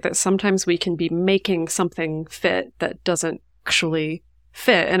that way, that sometimes we can be making something fit that doesn't actually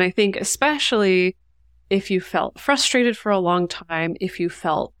fit. And I think especially if you felt frustrated for a long time, if you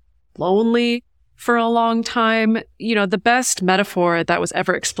felt lonely for a long time, you know, the best metaphor that was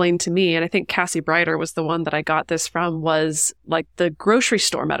ever explained to me, and I think Cassie Brighter was the one that I got this from, was like the grocery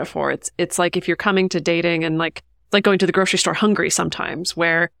store metaphor. It's like if you're coming to dating and like going to the grocery store hungry sometimes,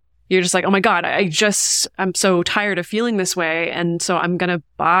 where you're just like, oh my God, I'm so tired of feeling this way. And so I'm going to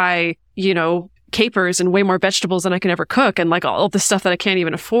buy, you know, capers and way more vegetables than I can ever cook. And like all this stuff that I can't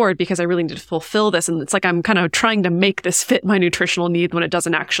even afford because I really need to fulfill this. And it's like, I'm kind of trying to make this fit my nutritional need when it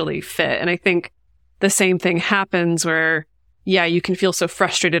doesn't actually fit. And I think the same thing happens where, yeah, you can feel so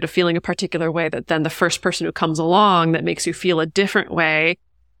frustrated of feeling a particular way that then the first person who comes along that makes you feel a different way,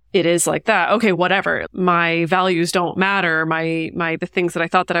 it is like that. Okay, whatever. My values don't matter. The things that I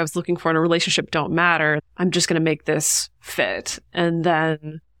thought that I was looking for in a relationship don't matter. I'm just going to make this fit. And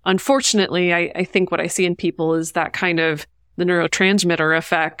then unfortunately, I think what I see in people is that kind of the neurotransmitter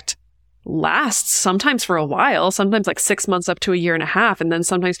effect lasts sometimes for a while, sometimes like 6 months up to a year and a half. And then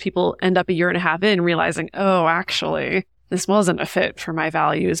sometimes people end up a year and a half in realizing, oh, actually, this wasn't a fit for my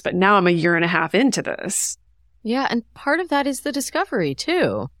values, but now I'm a year and a half into this. Yeah. And part of that is the discovery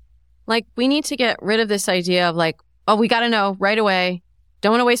too. Like, we need to get rid of this idea of like, oh, we got to know right away.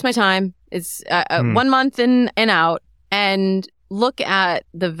 Don't want to waste my time. It's 1 month in and out, and look at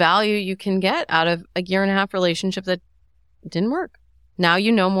the value you can get out of a year and a half relationship that didn't work. Now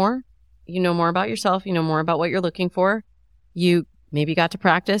you know more. You know more about yourself. You know more about what you're looking for. You maybe got to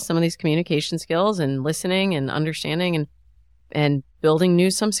practice some of these communication skills and listening and understanding and building new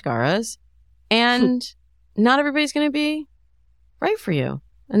samskaras. And not everybody's going to be right for you.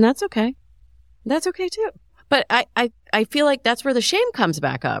 And that's okay. That's okay too. But I feel like that's where the shame comes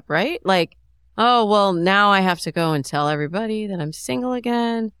back up, right? Like, oh, well, now I have to go and tell everybody that I'm single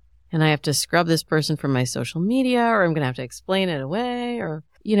again. And I have to scrub this person from my social media, or I'm going to have to explain it away, or,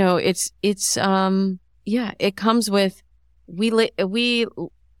 you know, it comes with, we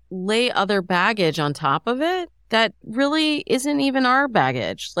lay other baggage on top of it that really isn't even our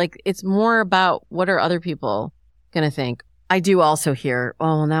baggage. Like, it's more about what are other people going to think. I do also hear, oh,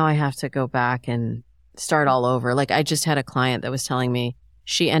 well, now I have to go back and start all over. Like, I just had a client that was telling me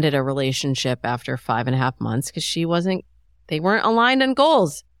she ended a relationship after 5.5 months because they weren't aligned on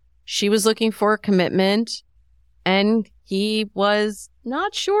goals. She was looking for commitment, and he was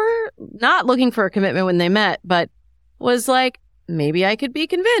not looking for a commitment when they met, but was like, maybe I could be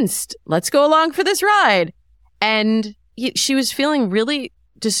convinced. Let's go along for this ride. And she was feeling really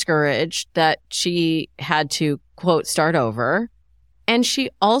discouraged that she had to, quote, start over. And she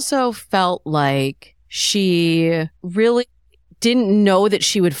also felt like she really didn't know that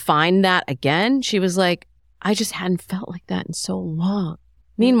she would find that again. She was like, I just hadn't felt like that in so long.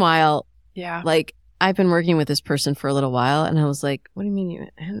 Meanwhile, yeah, like, I've been working with this person for a little while, and I was like, what do you mean you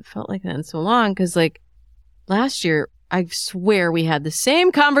hadn't felt like that in so long? Because like last year, I swear we had the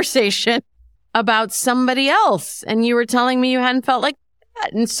same conversation about somebody else, and you were telling me you hadn't felt like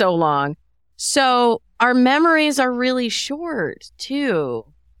that in so long. So our memories are really short too.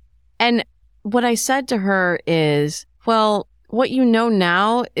 And what I said to her is, well, what you know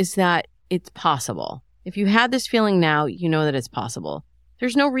now is that it's possible. If you had this feeling now, you know that it's possible.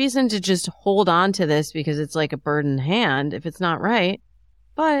 There's no reason to just hold on to this because it's like a bird in hand if it's not right.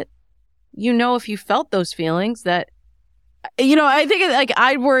 But you know, if you felt those feelings that, you know, I think like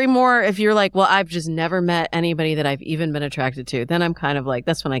I'd worry more if you're like, well, I've just never met anybody that I've even been attracted to. Then I'm kind of like,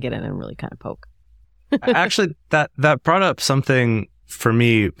 that's when I get in and really kind of poke. Actually, that brought up something for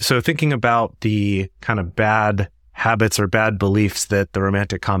me. So thinking about the kind of bad habits or bad beliefs that the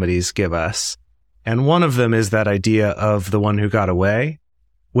romantic comedies give us. And one of them is that idea of the one who got away.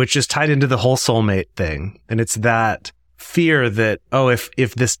 which is tied into the whole soulmate thing. And it's that fear that, oh, if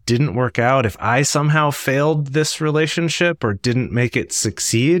this didn't work out, if I somehow failed this relationship or didn't make it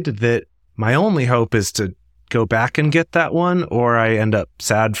succeed, that my only hope is to go back and get that one, or I end up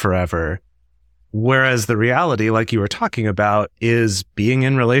sad forever. Whereas the reality, like you were talking about, is being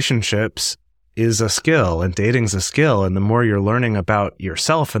in relationships is a skill and dating's a skill. And the more you're learning about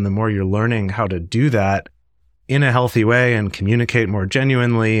yourself and the more you're learning how to do that in a healthy way and communicate more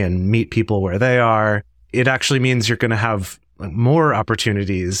genuinely and meet people where they are, it actually means you're going to have more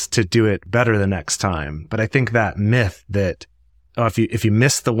opportunities to do it better the next time. But I think that myth that, oh, if you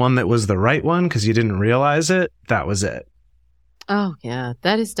missed the one that was the right one because you didn't realize it, that was it. Oh, yeah.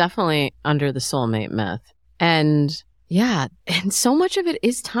 That is definitely under the soulmate myth. And yeah, and so much of it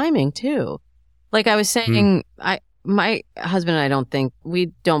is timing too. Like I was saying, my husband and we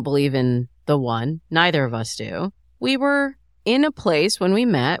don't believe in the one. Neither of us do. We were in a place when we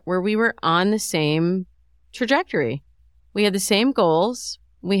met where we were on the same trajectory. We had the same goals.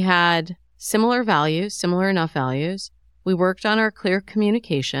 We had similar values, similar enough values. We worked on our clear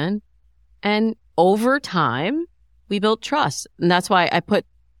communication. And over time, we built trust. And that's why I put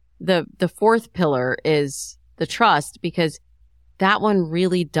the fourth pillar is the trust, because that one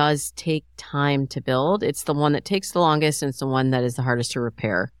really does take time to build. It's the one that takes the longest, and it's the one that is the hardest to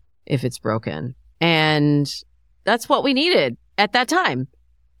repair if it's broken. And that's what we needed at that time.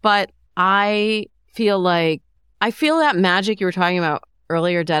 But I feel that magic you were talking about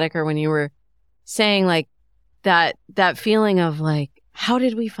earlier, Dedeker, when you were saying like that feeling of like, how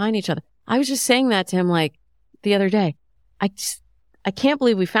did we find each other? I was just saying that to him like the other day. I can't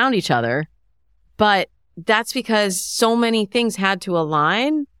believe we found each other, but that's because so many things had to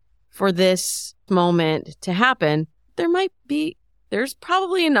align for this moment to happen. There's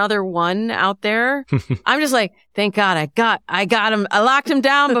probably another one out there. I'm just like, thank God I got him. I locked him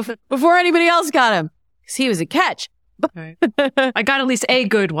down before anybody else got him, because he was a catch. Right. I got at least a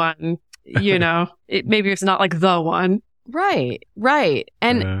good one, maybe it's not like the one. Right.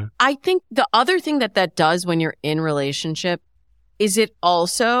 And I think the other thing that does when you're in relationship is it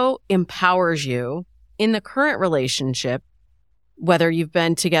also empowers you in the current relationship, whether you've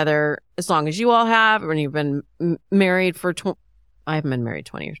been together as long as you all have, or when you've been married for, I haven't been married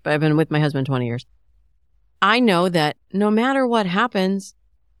 20 years, but I've been with my husband 20 years. I know that no matter what happens,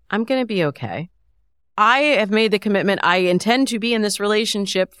 I'm going to be okay. I have made the commitment. I intend to be in this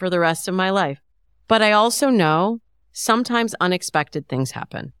relationship for the rest of my life. But I also know sometimes unexpected things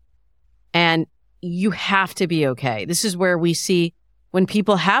happen, and you have to be okay. This is where we see when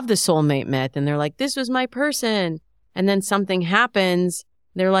people have the soulmate myth and they're like, this was my person. And then something happens.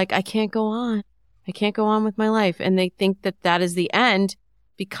 They're like, I can't go on. I can't go on with my life. And they think that is the end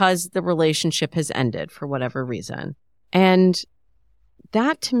because the relationship has ended for whatever reason. And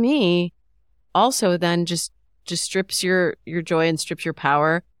that to me also then just strips your joy and strips your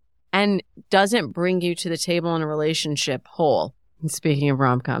power and doesn't bring you to the table in a relationship whole. And speaking of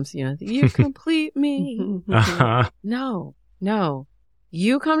rom-coms, you complete me. No.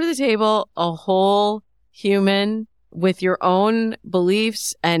 You come to the table a whole human with your own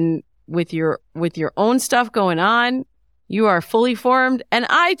beliefs and with your own stuff going on. You are fully formed, and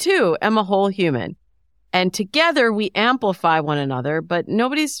I too am a whole human. And together we amplify one another, but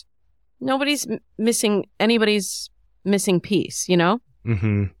nobody's missing anybody's missing piece,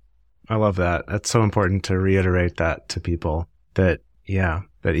 Mm-hmm. I love that. That's so important to reiterate that to people, that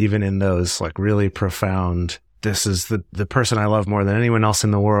even in those like really profound, this is the person I love more than anyone else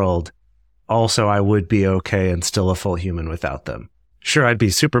in the world. Also, I would be okay and still a full human without them. Sure, I'd be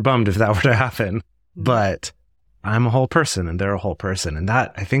super bummed if that were to happen, but I'm a whole person and they're a whole person. And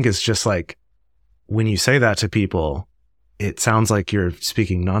that, I think, is just like, when you say that to people, it sounds like you're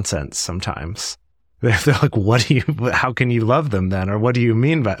speaking nonsense sometimes. They're like, how can you love them then? Or what do you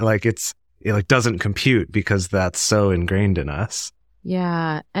mean by, like, it doesn't compute because that's so ingrained in us.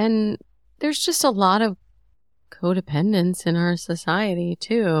 Yeah. And there's just a lot of codependence in our society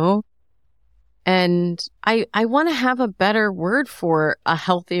too. And I want to have a better word for a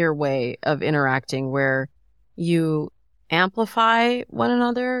healthier way of interacting, where you amplify one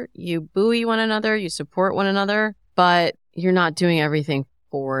another, you buoy one another, you support one another, but you're not doing everything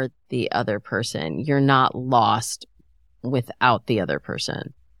for the other person. You're not lost without the other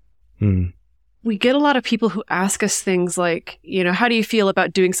person. We get a lot of people who ask us things like, how do you feel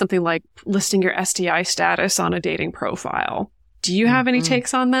about doing something like listing your STI status on a dating profile? Do you have any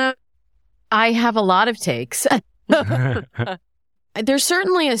takes on that? I have a lot of takes. There's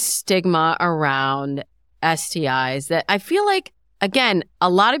certainly a stigma around STIs that I feel like, again, a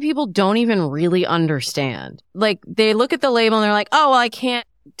lot of people don't even really understand. Like, they look at the label and they're like, oh, well, I can't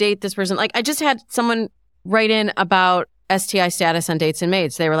date this person. Like, I just had someone write in about STI status on Dates and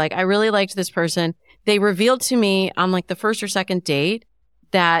Mates. They were like, I really liked this person. They revealed to me on like the first or second date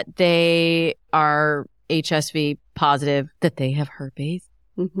that they are HSV positive, that they have herpes.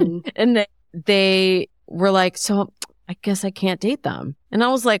 And they were like, so I guess I can't date them. And I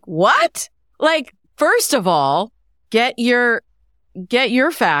was like, what? Like, first of all, get your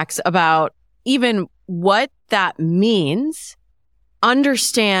facts about even what that means.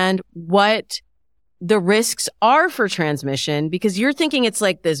 Understand what the risks are for transmission, because you're thinking it's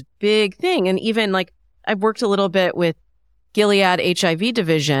like this big thing. And even like, I've worked a little bit with Gilead HIV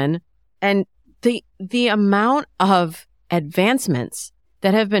division, and the amount of advancements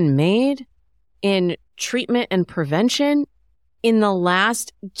that have been made in treatment and prevention in the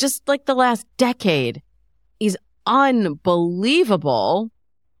last decade is unbelievable.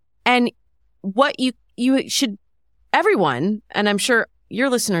 And what you should, everyone, and I'm sure your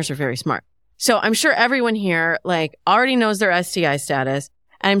listeners are very smart. So I'm sure everyone here like already knows their STI status.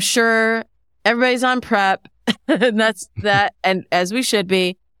 I'm sure everybody's on PrEP. And that's that. And as we should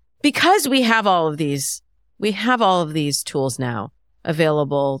be, because we have all of these tools now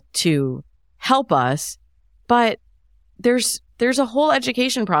available to help us. But there's a whole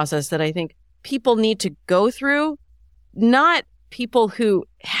education process that I think people need to go through, not people who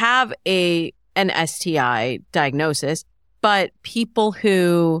have an STI diagnosis, but people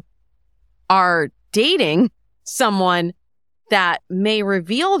who are dating someone that may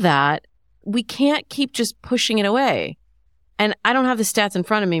reveal that. We can't keep just pushing it away. And I don't have the stats in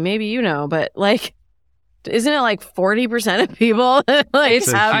front of me. Maybe you know, but like, isn't it like 40% of people? Like,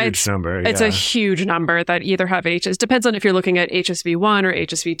 it's a huge number. It's a huge number that either have HS. Depends on if you're looking at HSV1 or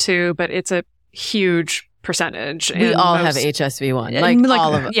HSV2, but it's a huge percentage. We all have HSV1, like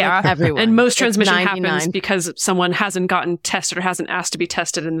all of it, yeah, like everyone. And most transmission 99. happens because someone hasn't gotten tested or hasn't asked to be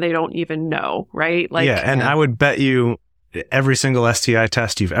tested, and they don't even know, right? Like, yeah, and I would bet you every single STI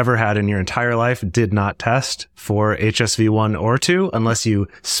test you've ever had in your entire life did not test for HSV1 or 2 unless you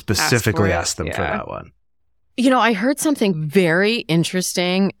specifically asked them for that one. You know, I heard something very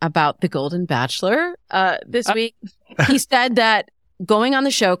interesting about The Golden Bachelor this week. He said that going on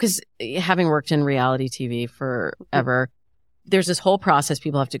the show, because having worked in reality TV forever, there's this whole process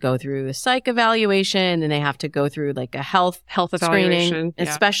people have to go through, the psych evaluation, and they have to go through like a health evaluation. Screening.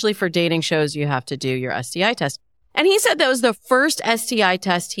 Especially for dating shows, you have to do your STI test. And he said that was the first STI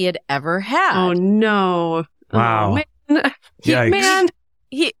test he had ever had. Oh, no. Wow. Oh, man.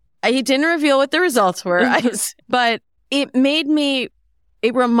 He didn't reveal what the results were, but it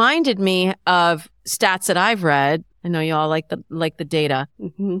reminded me of stats that I've read. I know you all like the data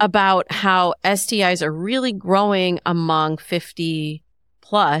about how STIs are really growing among 50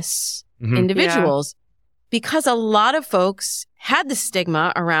 plus individuals because a lot of folks had the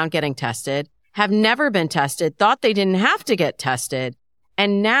stigma around getting tested, have never been tested, thought they didn't have to get tested.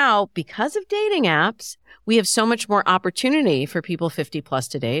 And now, because of dating apps, we have so much more opportunity for people 50 plus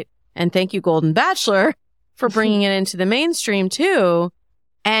to date. And thank you, Golden Bachelor, for bringing it into the mainstream too.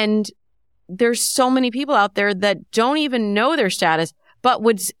 And there's so many people out there that don't even know their status, but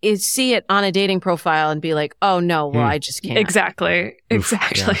would see it on a dating profile and be like, oh no, well, I just can't. Exactly. Oof,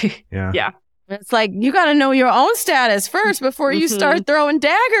 Exactly. Yeah. It's like, you got to know your own status first before you start throwing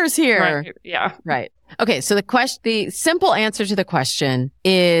daggers here. Right. Yeah. Right. Okay. So the simple answer to the question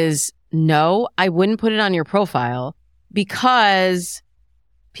is no, I wouldn't put it on your profile because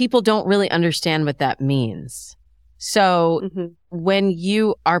people don't really understand what that means. So when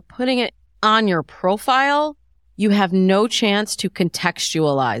you are putting it on your profile, you have no chance to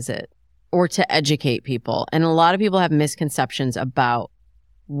contextualize it or to educate people. And a lot of people have misconceptions about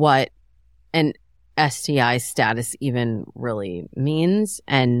what an STI status even really means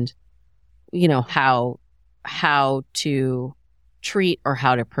and, you know, how to treat or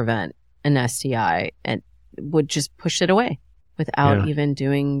how to prevent an STI, and would just push it away without even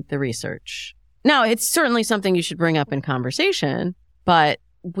doing the research. Now, it's certainly something you should bring up in conversation, but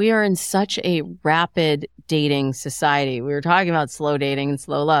we are in such a rapid dating society. We were talking about slow dating and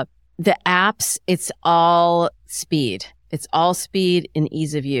slow love. The apps, it's all speed. It's all speed and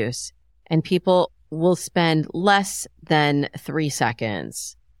ease of use. And people will spend less than 3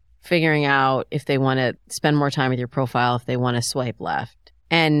 seconds figuring out if they want to spend more time with your profile, if they want to swipe left.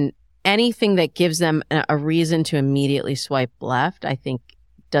 And anything that gives them a reason to immediately swipe left, I think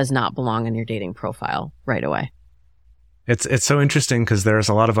does not belong in your dating profile right away. It's so interesting because there's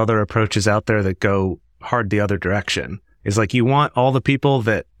a lot of other approaches out there that go hard the other direction. It's like you want all the people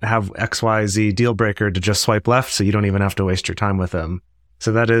that have XYZ deal breaker to just swipe left so you don't even have to waste your time with them.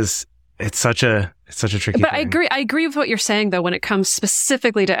 So that is it's such a tricky But thing. I agree with what you're saying, though, when it comes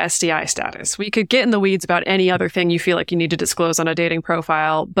specifically to STI status. We could get in the weeds about any other thing you feel like you need to disclose on a dating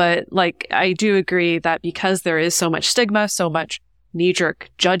profile. But like, I do agree that because there is so much stigma, so much knee-jerk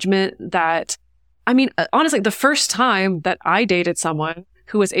judgment that, I mean, honestly, the first time that I dated someone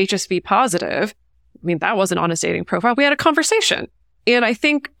who was HSV positive, I mean, that wasn't on his dating profile. We had a conversation. And I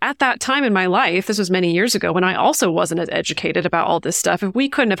think at that time in my life, this was many years ago, when I also wasn't as educated about all this stuff, if we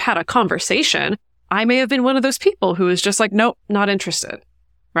couldn't have had a conversation, I may have been one of those people who was just like, nope, not interested.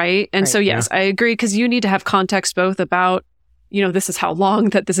 Right. And so, yes, I agree, because you need to have context both about, you know, this is how long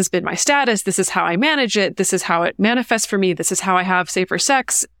that this has been my status. This is how I manage it. This is how it manifests for me. This is how I have safer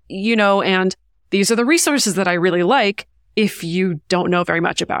sex, you know, and these are the resources that I really like if you don't know very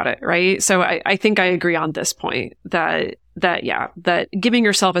much about it. Right. So I think I agree on this point that giving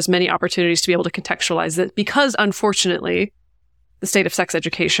yourself as many opportunities to be able to contextualize it, because unfortunately, the state of sex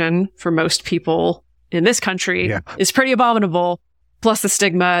education for most people in this country is pretty abominable. Plus the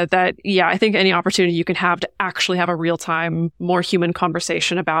stigma that, I think any opportunity you can have to actually have a real time, more human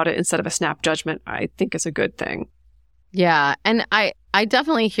conversation about it instead of a snap judgment, I think is a good thing. Yeah. And I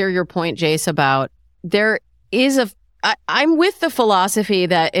definitely hear your point, Jace, about there is I'm with the philosophy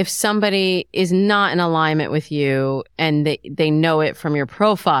that if somebody is not in alignment with you and they know it from your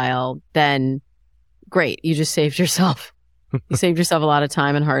profile, then great. You just saved yourself. You saved yourself a lot of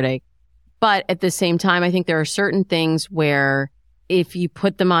time and heartache. But at the same time, I think there are certain things where if you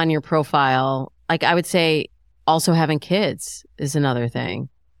put them on your profile, like I would say also having kids is another thing.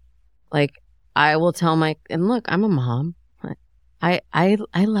 Like I will tell and look, I'm a mom. I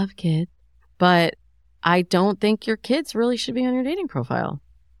love kids, but I don't think your kids really should be on your dating profile.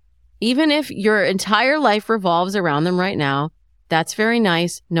 Even if your entire life revolves around them right now, that's very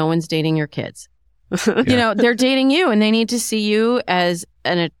nice. No one's dating your kids. You know, they're dating you and they need to see you as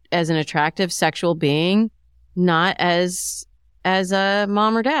an attractive sexual being, not as a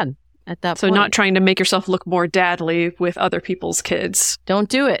mom or dad at that point. So not trying to make yourself look more dadly with other people's kids. Don't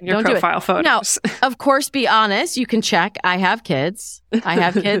do it. Your profile photos. Now, of course, be honest. You can check. I have kids. I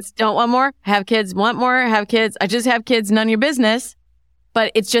have kids. Don't want more. Have kids. Want more. Have kids. I just have kids. None of your business.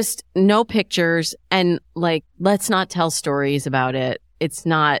 But it's just no pictures. And like, let's not tell stories about it. It's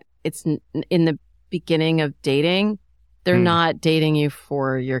in the beginning of dating. They're not dating you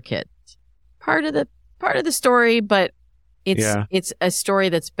for your kids. Part of the story, but it's a story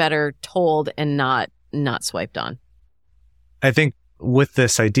that's better told and not swiped on. I think with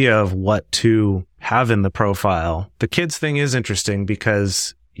this idea of what to have in the profile, the kids thing is interesting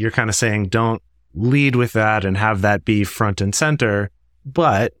because you're kind of saying don't lead with that and have that be front and center.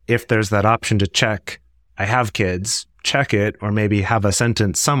 But if there's that option to check, I have kids, check it, or maybe have a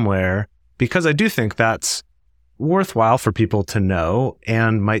sentence somewhere, because I do think that's worthwhile for people to know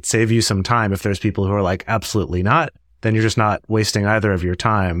and might save you some time. If there's people who are like, absolutely not, then you're just not wasting either of your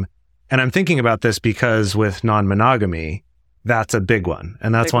time. And I'm thinking about this because with non-monogamy, that's a big one.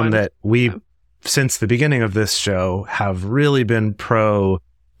 And that's one that we, since the beginning of this show, have really been pro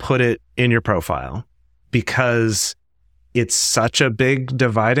put it in your profile, because it's such a big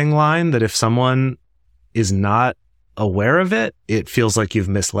dividing line that if someone is not aware of it, it feels like you've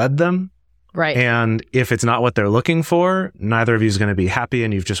misled them. Right. And if it's not what they're looking for, neither of you is going to be happy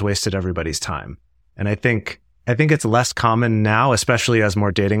and you've just wasted everybody's time. And I think it's less common now, especially as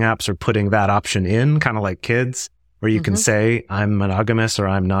more dating apps are putting that option in, kind of like kids, where you can say I'm monogamous or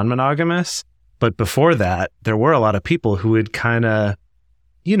I'm non-monogamous. But before that, there were a lot of people who would kind of,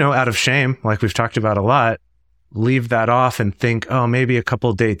 out of shame, like we've talked about a lot, leave that off and think, oh, maybe a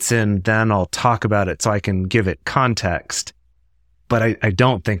couple dates in, then I'll talk about it so I can give it context. But I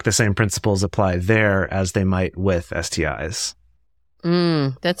don't think the same principles apply there as they might with STIs.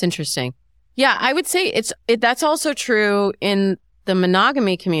 That's interesting. Yeah, I would say that's also true in the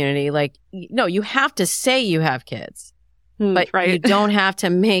monogamy community. Like, no, you have to say you have kids, but you don't have to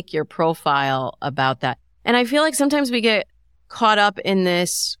make your profile about that. And I feel like sometimes we get caught up in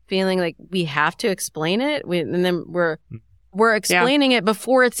this feeling like we have to explain it, and then we're explaining it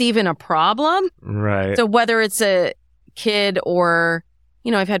before it's even a problem. Right. So whether it's a kid or,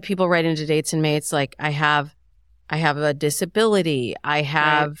 I've had people write into Dates and Mates like, I have a disability, I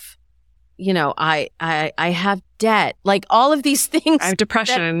have, I have debt, like all of these things. I have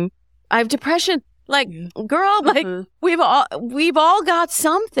depression. Like, girl, like we've all got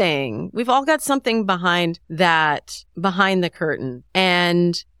something. We've all got something behind the curtain.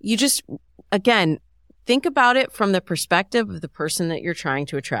 And you just, again, think about it from the perspective of the person that you're trying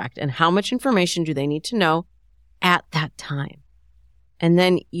to attract and how much information do they need to know at that time. And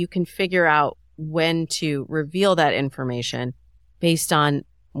then you can figure out when to reveal that information based on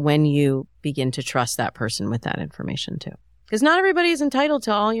when you begin to trust that person with that information too. Because not everybody is entitled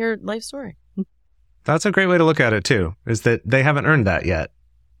to all your life story. That's a great way to look at it too, is that they haven't earned that yet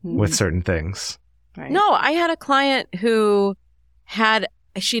with certain things. Right. No, I had a client who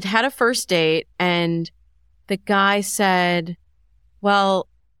she'd had a first date and the guy said, well,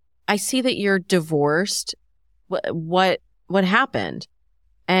 I see that you're divorced. What happened?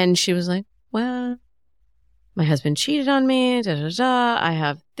 And she was like, well, my husband cheated on me. Da, da, da. I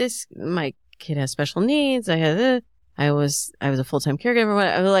have this. My kid has special needs. I was a full-time caregiver.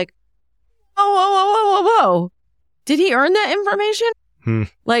 I was like, whoa. Did he earn that information?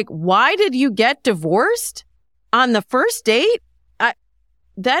 Like, why did you get divorced on the first date?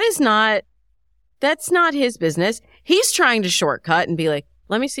 That's not his business. He's trying to shortcut and be like,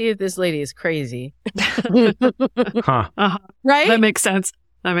 let me see if this lady is crazy. Huh. Right? That makes sense.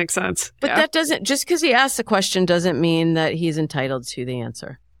 But that doesn't, just because he asks a question doesn't mean that he's entitled to the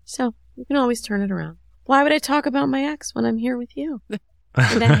answer. So you can always turn it around. Why would I talk about my ex when I'm here with you? With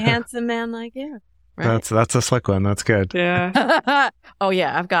a handsome man like you. Right? That's a slick one. That's good. Yeah. Oh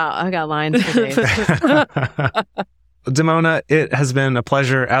yeah, I've got lines for days. Damona, it has been a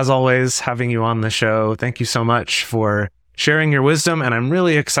pleasure, as always, having you on the show. Thank you so much for sharing your wisdom, and I'm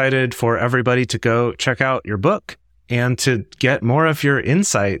really excited for everybody to go check out your book and to get more of your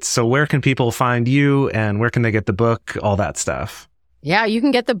insights. So where can people find you, and where can they get the book, all that stuff? Yeah, you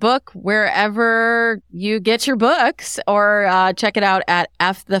can get the book wherever you get your books, or check it out at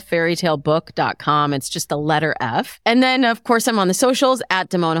fthefairytalebook.com. It's just the letter F. And then, of course, I'm on the socials at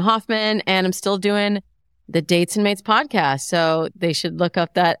Damona Hoffman, and I'm still doing the Dates and Mates podcast. So they should look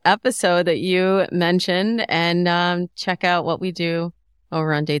up that episode that you mentioned and check out what we do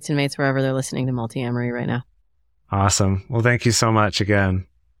over on Dates and Mates, wherever they're listening to Multiamory right now. Awesome. Well, thank you so much again.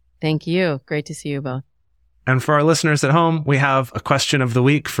 Thank you. Great to see you both. And for our listeners at home, we have a question of the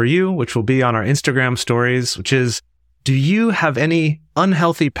week for you, which will be on our Instagram stories, which is, do you have any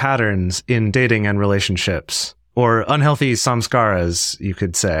unhealthy patterns in dating and relationships? Or unhealthy samskaras, you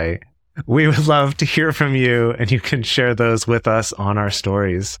could say. We would love to hear from you, and you can share those with us on our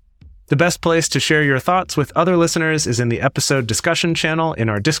stories. The best place to share your thoughts with other listeners is in the episode discussion channel in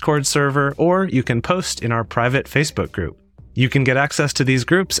our Discord server, or you can post in our private Facebook group. You can get access to these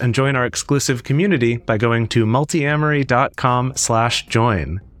groups and join our exclusive community by going to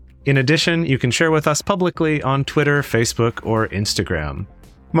multiamory.com/join. In addition, you can share with us publicly on Twitter, Facebook, or Instagram.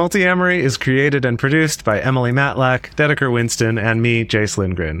 Multiamory is created and produced by Emily Matlack, Dedeker Winston, and me, Jace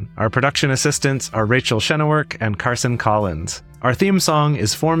Lindgren. Our production assistants are Rachel Shennework and Carson Collins. Our theme song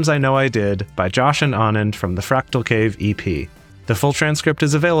is Forms I Know I Did by Josh and Anand from the Fractal Cave EP. The full transcript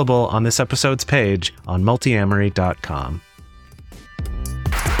is available on this episode's page on multiamory.com.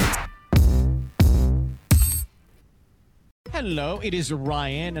 Hello, it is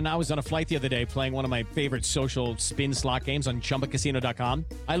Ryan, and I was on a flight the other day playing one of my favorite social spin slot games on ChumbaCasino.com.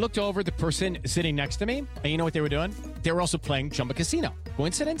 I looked over at the person sitting next to me, and you know what they were doing? They were also playing Chumba Casino.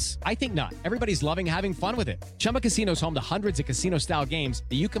 Coincidence? I think not. Everybody's loving having fun with it. Chumba Casino is home to hundreds of casino-style games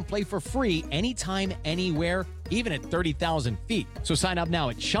that you can play for free anytime, anywhere, even at 30,000 feet. So sign up now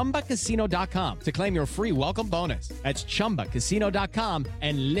at ChumbaCasino.com to claim your free welcome bonus. That's ChumbaCasino.com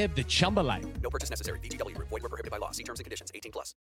and live the Chumba life. No purchase necessary. VGW. Void where prohibited by law. See terms and conditions. 18+.